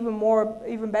done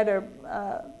even better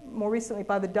more recently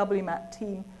by the WMAP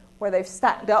team, where they've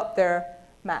stacked up their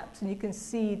maps, and you can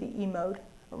see the E mode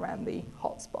around the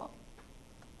hot spot.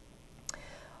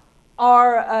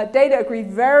 Our data agree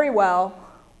very well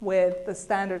with the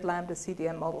standard lambda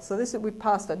CDM model. So we've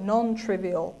passed a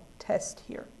non-trivial test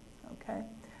here. Okay,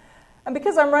 and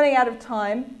because I'm running out of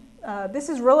time, this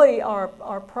is really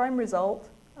our prime result.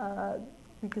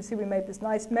 You can see we made this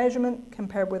nice measurement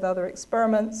compared with other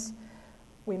experiments.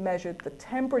 We measured the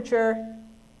temperature.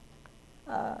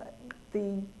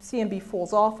 The CMB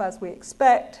falls off as we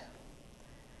expect.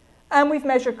 And we've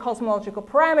measured cosmological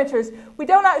parameters. We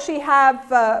don't actually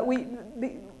have,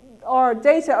 our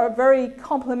data are very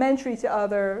complementary to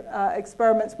other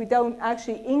experiments. We don't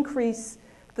actually increase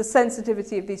the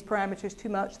sensitivity of these parameters too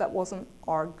much. That wasn't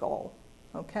our goal.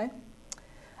 Okay?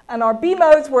 And our B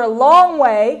modes were a long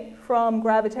way from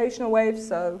gravitational waves,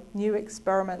 so new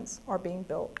experiments are being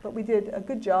built. But we did a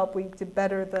good job. We did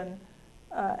better than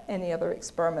any other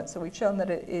experiment, so we've shown that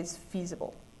it is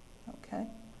feasible. Okay.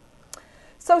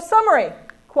 So summary,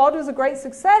 Quad was a great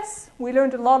success. We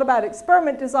learned a lot about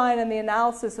experiment design and the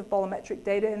analysis of bolometric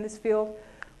data in this field.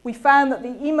 We found that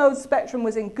the E-mode spectrum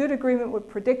was in good agreement with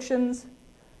predictions,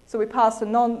 so we passed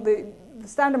the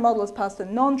standard model has passed a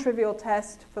non-trivial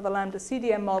test for the lambda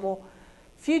CDM model.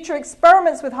 Future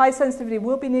experiments with high sensitivity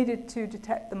will be needed to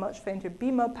detect the much fainter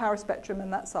B-mode power spectrum,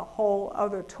 and that's a whole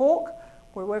other talk.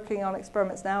 We're working on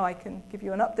experiments now. I can give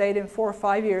you an update in 4 or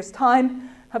 5 years' time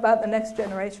about the next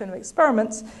generation of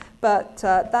experiments, but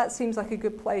that seems like a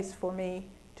good place for me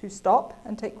to stop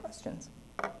and take questions.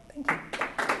 Thank you.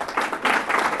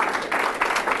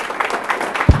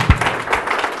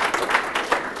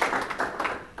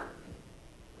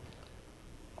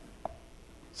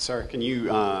 Sarah, can you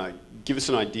give us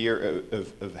an idea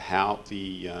of how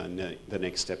the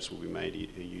next steps will be made?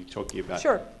 Are you talking about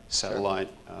Sure. satellite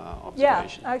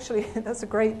observation? Yeah, actually, that's a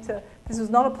great, this was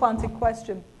not a planted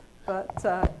question, but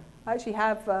I actually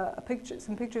have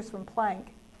some pictures from Planck.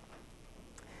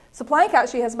 So Planck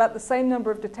actually has about the same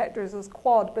number of detectors as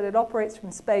Quad, but it operates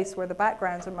from space where the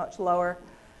backgrounds are much lower,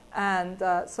 and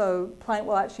so Planck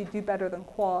will actually do better than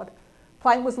Quad.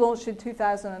 Planck was launched in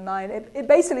 2009. It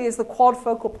basically is the quad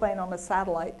focal plane on a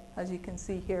satellite, as you can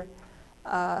see here.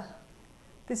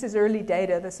 This is early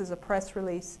data. This is a press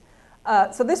release.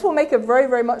 So this will make a very,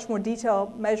 very much more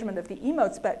detailed measurement of the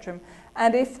E-mode spectrum.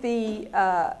 And if the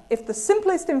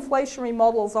simplest inflationary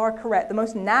models are correct, the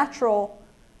most natural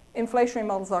inflationary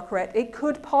models are correct, it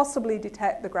could possibly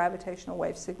detect the gravitational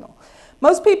wave signal.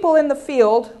 Most people in the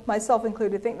field, myself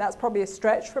included, think that's probably a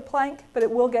stretch for Planck, but it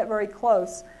will get very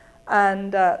close.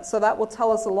 And so that will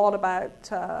tell us a lot about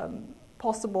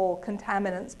possible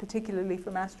contaminants, particularly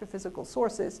from astrophysical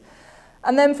sources.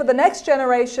 And then for the next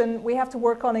generation, we have to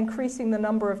work on increasing the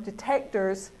number of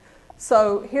detectors.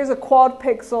 So here's a quad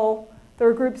pixel. There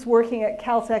are groups working at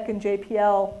Caltech and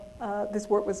JPL. This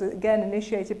work was, again,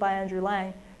 initiated by Andrew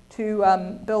Lang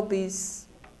to build these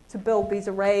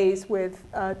arrays with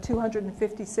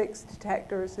 256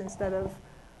 detectors instead of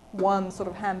one sort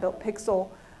of hand-built pixel.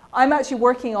 I'm actually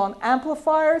working on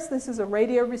amplifiers. This is a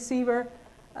radio receiver.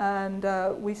 And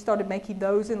we started making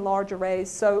those in large arrays.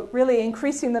 So really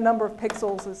increasing the number of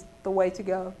pixels is the way to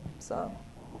go. So,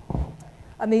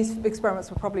 and these experiments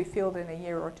will probably field in a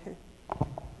year or two.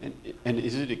 And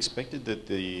is it expected that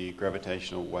the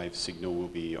gravitational wave signal will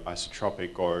be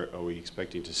isotropic, or are we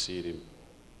expecting to see it in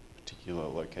particular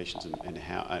locations, and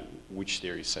how, and which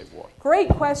theories say what? Great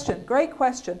question, great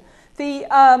question. The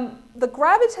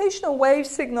gravitational wave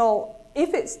signal,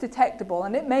 if it's detectable,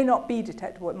 and it may not be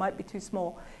detectable, it might be too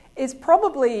small, is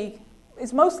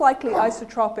most likely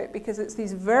isotropic because it's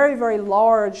these very, very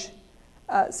large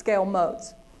scale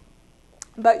modes.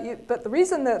 But the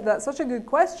reason that that's such a good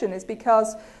question is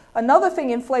because another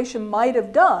thing inflation might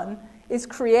have done is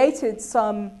created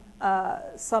some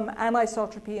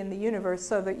anisotropy in the universe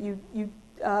so that you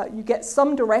get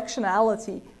some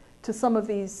directionality to some of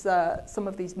these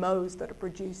modes that are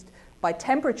produced by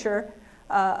temperature.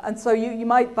 And so you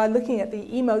might, by looking at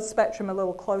the E mode spectrum a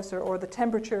little closer or the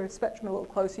temperature spectrum a little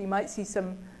closer, you might see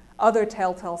some other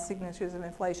telltale signatures of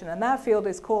inflation. And that field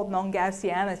is called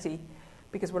non-Gaussianity,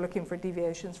 because we're looking for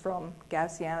deviations from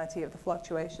Gaussianity of the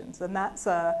fluctuations. And that's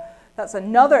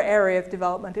another area of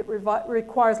development. It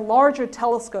requires larger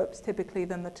telescopes typically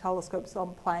than the telescopes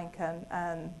on Planck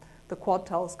and the quad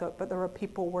telescope, but there are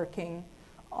people working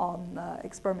on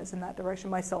experiments in that direction,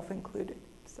 myself included.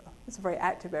 So it's a very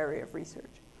active area of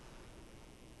research.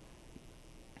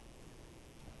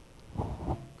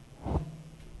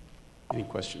 Any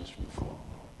questions from the floor?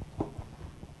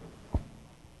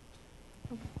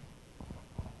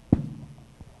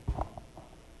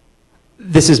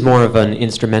 This is more of an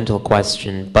instrumental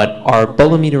question, but are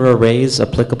bolometer arrays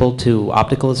applicable to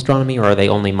optical astronomy, or are they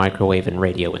only microwave and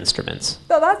radio instruments?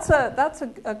 So that's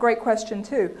a great question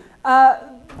too.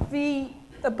 The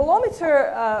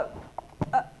bolometer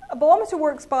a bolometer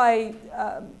works by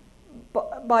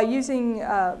allowing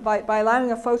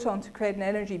a photon to create an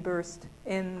energy burst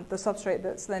in the substrate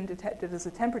that's then detected as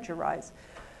a temperature rise.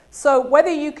 So whether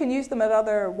you can use them at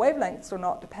other wavelengths or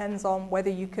not depends on whether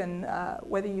you can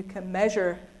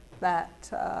measure that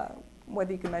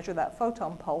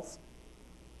photon pulse.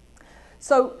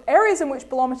 So areas in which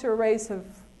bolometer arrays have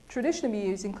traditionally been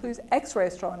used includes X-ray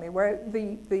astronomy, where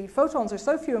the photons are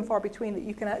so few and far between that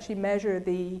you can actually measure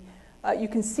you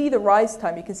can see the rise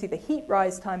time, you can see the heat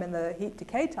rise time and the heat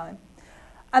decay time,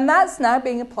 and that's now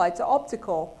being applied to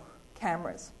optical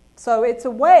cameras. So it's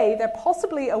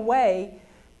possibly a way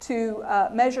to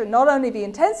measure not only the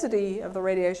intensity of the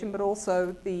radiation, but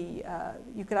also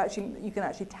you can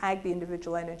actually tag the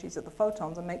individual energies of the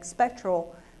photons and make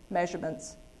spectral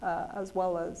measurements as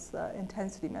well as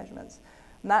intensity measurements.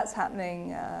 And that's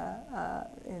happening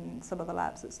in some of the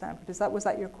labs at Stanford. Was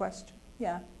that your question?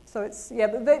 Yeah. So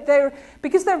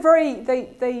because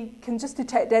they can just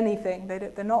detect anything.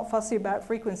 They're not fussy about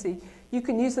frequency. You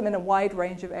can use them in a wide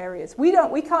range of areas. We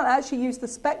can't actually use the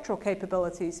spectral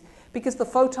capabilities because the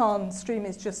photon stream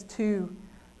is just too.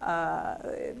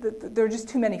 There are just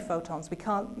too many photons. We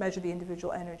can't measure the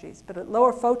individual energies. But at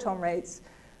lower photon rates,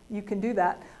 you can do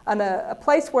that. And a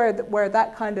place where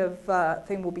that kind of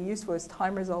thing will be useful is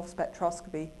time-resolved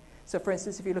spectroscopy. So, for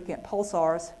instance, if you're looking at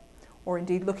pulsars, or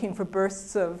indeed looking for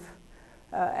bursts of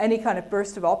any kind of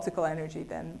burst of optical energy,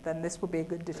 then this would be a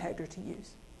good detector to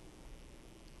use.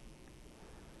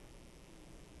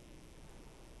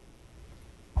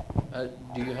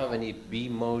 Do you have any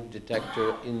B-mode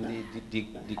detector in the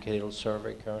decadal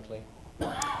survey currently?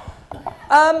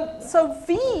 So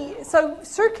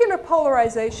circular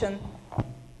polarization.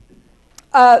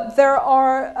 There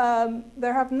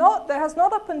has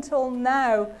not up until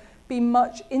now been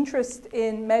much interest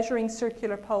in measuring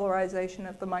circular polarization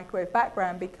of the microwave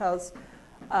background because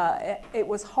it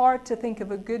was hard to think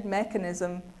of a good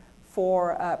mechanism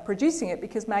for producing it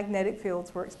because magnetic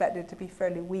fields were expected to be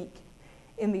fairly weak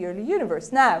in the early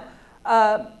universe. Now,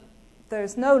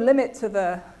 there's no limit to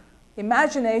the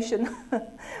imagination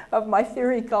of my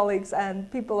theory colleagues, and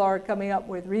people are coming up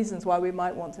with reasons why we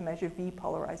might want to measure V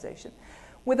polarization.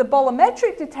 With a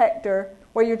bolometric detector,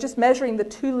 where you're just measuring the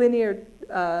two linear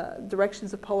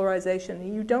directions of polarization,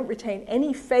 and you don't retain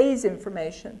any phase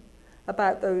information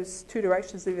about those two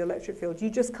directions of the electric field, you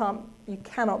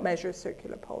cannot measure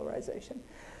circular polarization.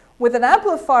 With an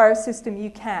amplifier system,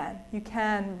 you can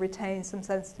retain some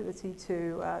sensitivity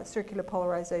to circular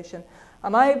polarization.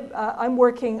 And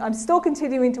I'm still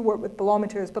continuing to work with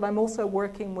bolometers, but I'm also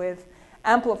working with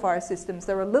amplifier systems.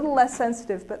 They're a little less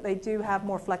sensitive, but they do have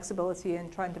more flexibility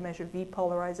in trying to measure V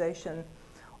polarization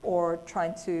or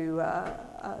trying to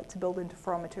build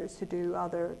interferometers to do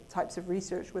other types of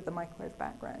research with the microwave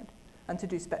background and to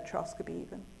do spectroscopy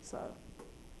even. So,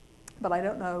 but I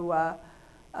don't know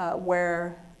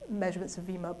where measurements of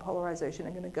V-mode polarization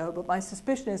are going to go. But my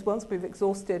suspicion is once we've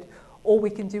exhausted all we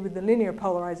can do with the linear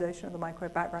polarization of the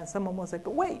microwave background, someone will say,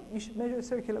 but wait, you should measure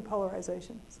circular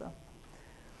polarization. So.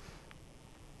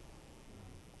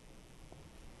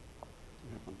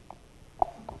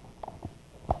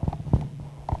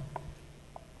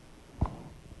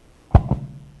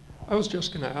 I was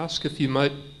just going to ask if you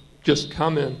might just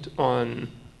comment on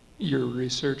your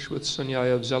research with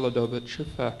Sunyaev-Zeldovich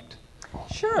effect.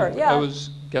 Sure, and yeah. I was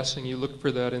guessing you looked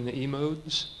for that in the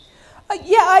E-modes.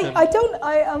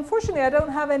 Unfortunately, I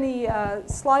don't have any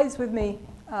slides with me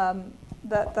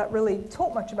that really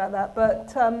talk much about that.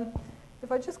 But if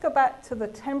I just go back to the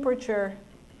temperature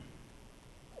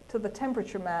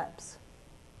maps.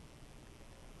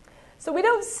 So we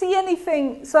don't see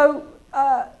anything. So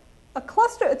a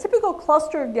typical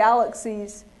cluster of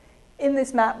galaxies in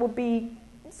this map would be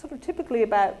sort of typically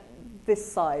about this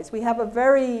size. We have a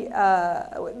very,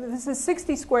 this is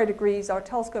 60 square degrees. Our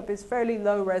telescope is fairly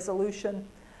low resolution.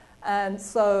 And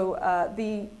so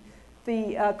the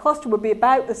cluster would be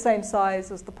about the same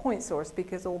size as the point source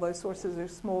because all those sources are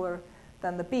smaller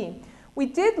than the beam. We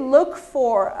did look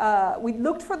for, we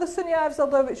looked for the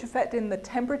Sunyaev-Zeldovich effect in the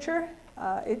temperature.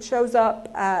 It shows up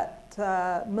at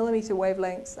millimeter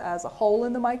wavelengths as a hole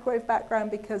in the microwave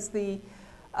background because the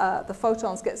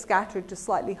photons get scattered to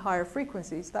slightly higher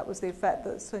frequencies. That was the effect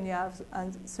that Sunyaev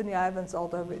and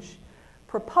Zeldovich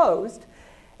proposed.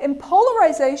 In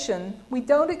polarization, we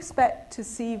don't expect to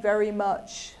see very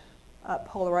much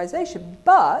polarization,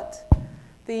 but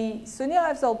the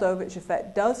Sunyaev-Zeldovich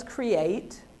effect does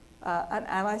create an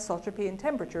anisotropy in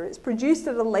temperature. It's produced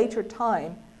at a later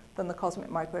time than the cosmic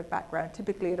microwave background,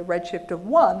 typically at a redshift of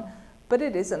 1, but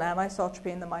it is an anisotropy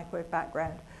in the microwave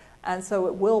background. And so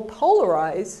it will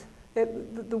polarize. There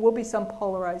will be some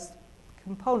polarized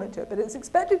component to it, but it's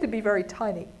expected to be very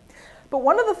tiny. But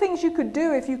one of the things you could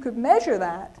do if you could measure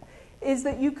that is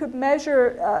that you could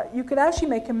measure, you could actually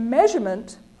make a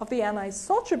measurement of the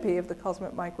anisotropy of the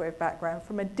cosmic microwave background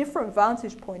from a different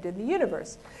vantage point in the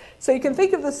universe. So you can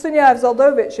think of the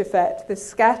Sunyaev-Zeldovich effect, this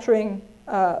scattering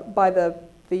by the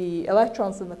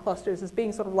electrons in the clusters, as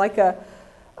being sort of like a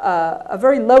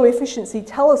very low efficiency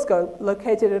telescope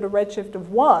located at a redshift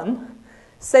of 1,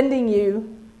 sending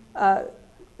you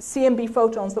CMB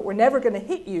photons that were never going to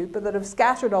hit you, but that have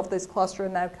scattered off this cluster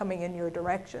and now coming in your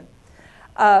direction.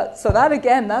 So that,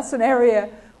 again, that's an area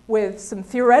with some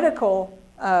theoretical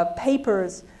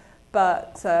papers,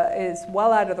 but is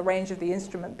well out of the range of the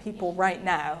instrument people right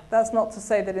now. That's not to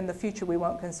say that in the future we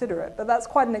won't consider it, but that's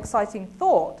quite an exciting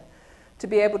thought to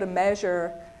be able to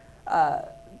measure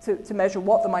to measure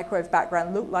what the microwave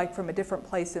background looked like from a different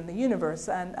place in the universe,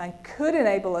 and could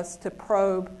enable us to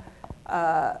probe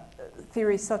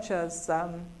theories such as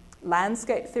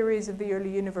landscape theories of the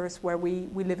early universe, where we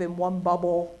live in one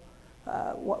bubble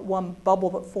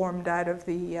that formed out of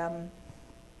the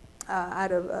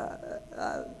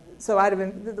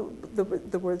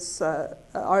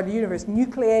our universe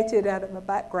nucleated out of a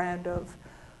background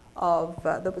of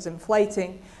that was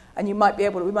inflating. And we might be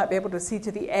able to see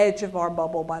to the edge of our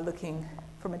bubble by looking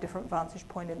from a different vantage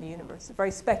point in the universe.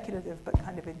 Very speculative, but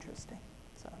kind of interesting.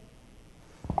 So.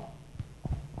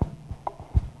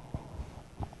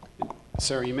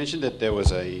 Sarah, you mentioned that there was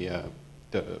the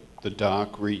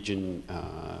dark region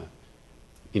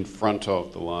in front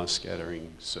of the last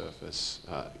scattering surface.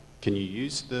 Can you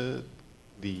use the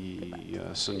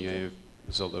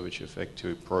Sunyaev-Zeldovich effect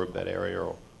to probe that area,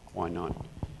 or why not?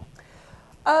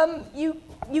 You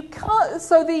can't.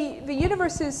 So the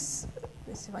universe is.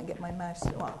 Let's see if I can get my mouse.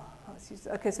 Well,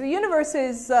 okay. So the universe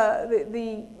is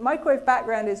the microwave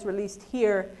background is released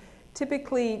here.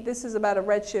 Typically, this is about a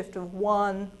redshift of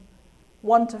 1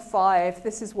 to 5.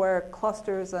 This is where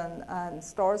clusters and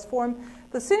stars form.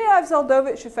 The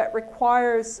Sunyaev-Zeldovich effect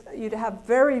requires you to have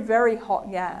very, very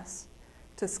hot gas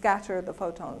to scatter the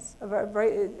photons.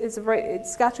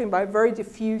 It's scattering by very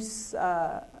diffuse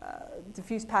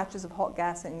patches of hot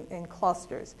gas in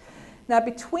clusters. Now,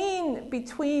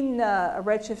 between a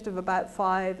redshift of about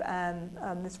 5 and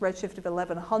this redshift of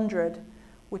 1100,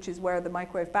 which is where the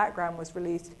microwave background was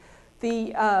released,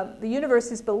 the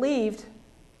universe is believed,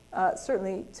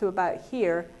 certainly to about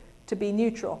here, to be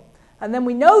neutral. And then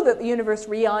we know that the universe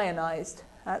reionized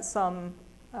at some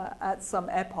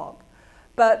epoch.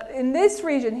 But in this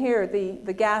region here,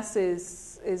 the gas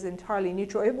is entirely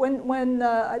neutral.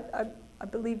 I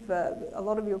believe a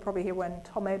lot of you will probably hear when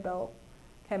Tom Abel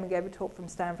came and gave a talk from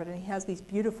Stanford, and he has these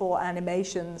beautiful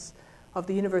animations of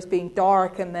the universe being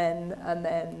dark and then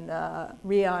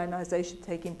reionization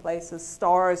taking place as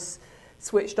stars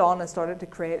switched on and started to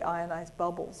create ionized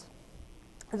bubbles.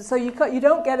 And so you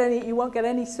won't get any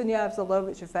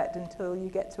Sunyaev-Zeldovich effect until you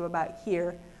get to about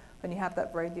here, when you have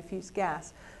that very diffuse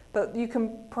gas. But you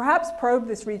can perhaps probe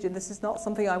this region. This is not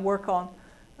something I work on,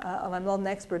 and I'm not an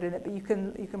expert in it. But you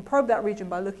can probe that region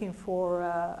by looking for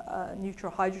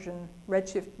neutral hydrogen,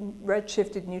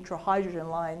 redshifted neutral hydrogen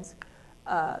lines,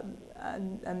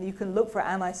 and you can look for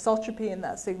anisotropy in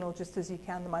that signal just as you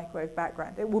can the microwave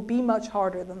background. It will be much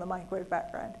harder than the microwave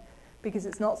background because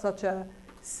it's not such a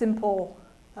simple.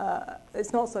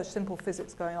 It's not such simple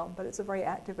physics going on, but it's a very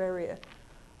active area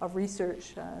of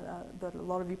research that a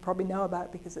lot of you probably know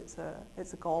about because it's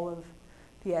a goal of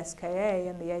the SKA,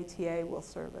 and the ATA will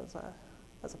serve as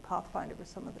a pathfinder for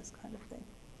some of this kind of thing.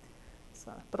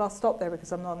 So, but I'll stop there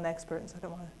because I'm not an expert, and so I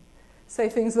don't want to say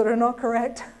things that are not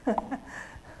correct.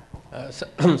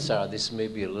 Sarah, this may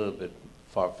be a little bit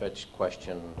far-fetched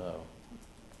question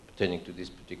pertaining to this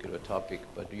particular topic,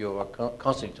 but you are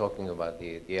constantly talking about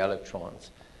the electrons.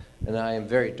 And I am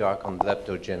very dark on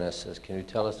leptogenesis. Can you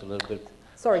tell us a little bit?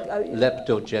 Sorry.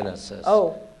 Leptogenesis.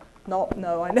 Oh, no,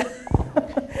 I know.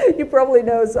 You probably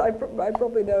know, so I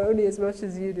probably know only as much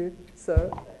as you do.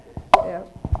 So, yeah.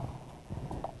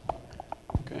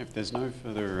 Okay, if there's no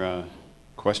further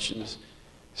questions,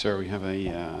 Sarah, we have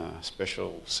a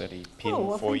special SETI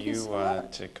pin for you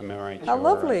to commemorate your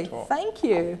lovely. talk. Thank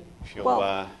you.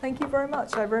 Well, thank you very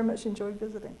much. I very much enjoyed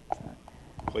visiting. So.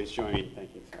 Please join me in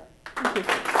thanking Sarah. Thank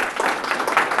you.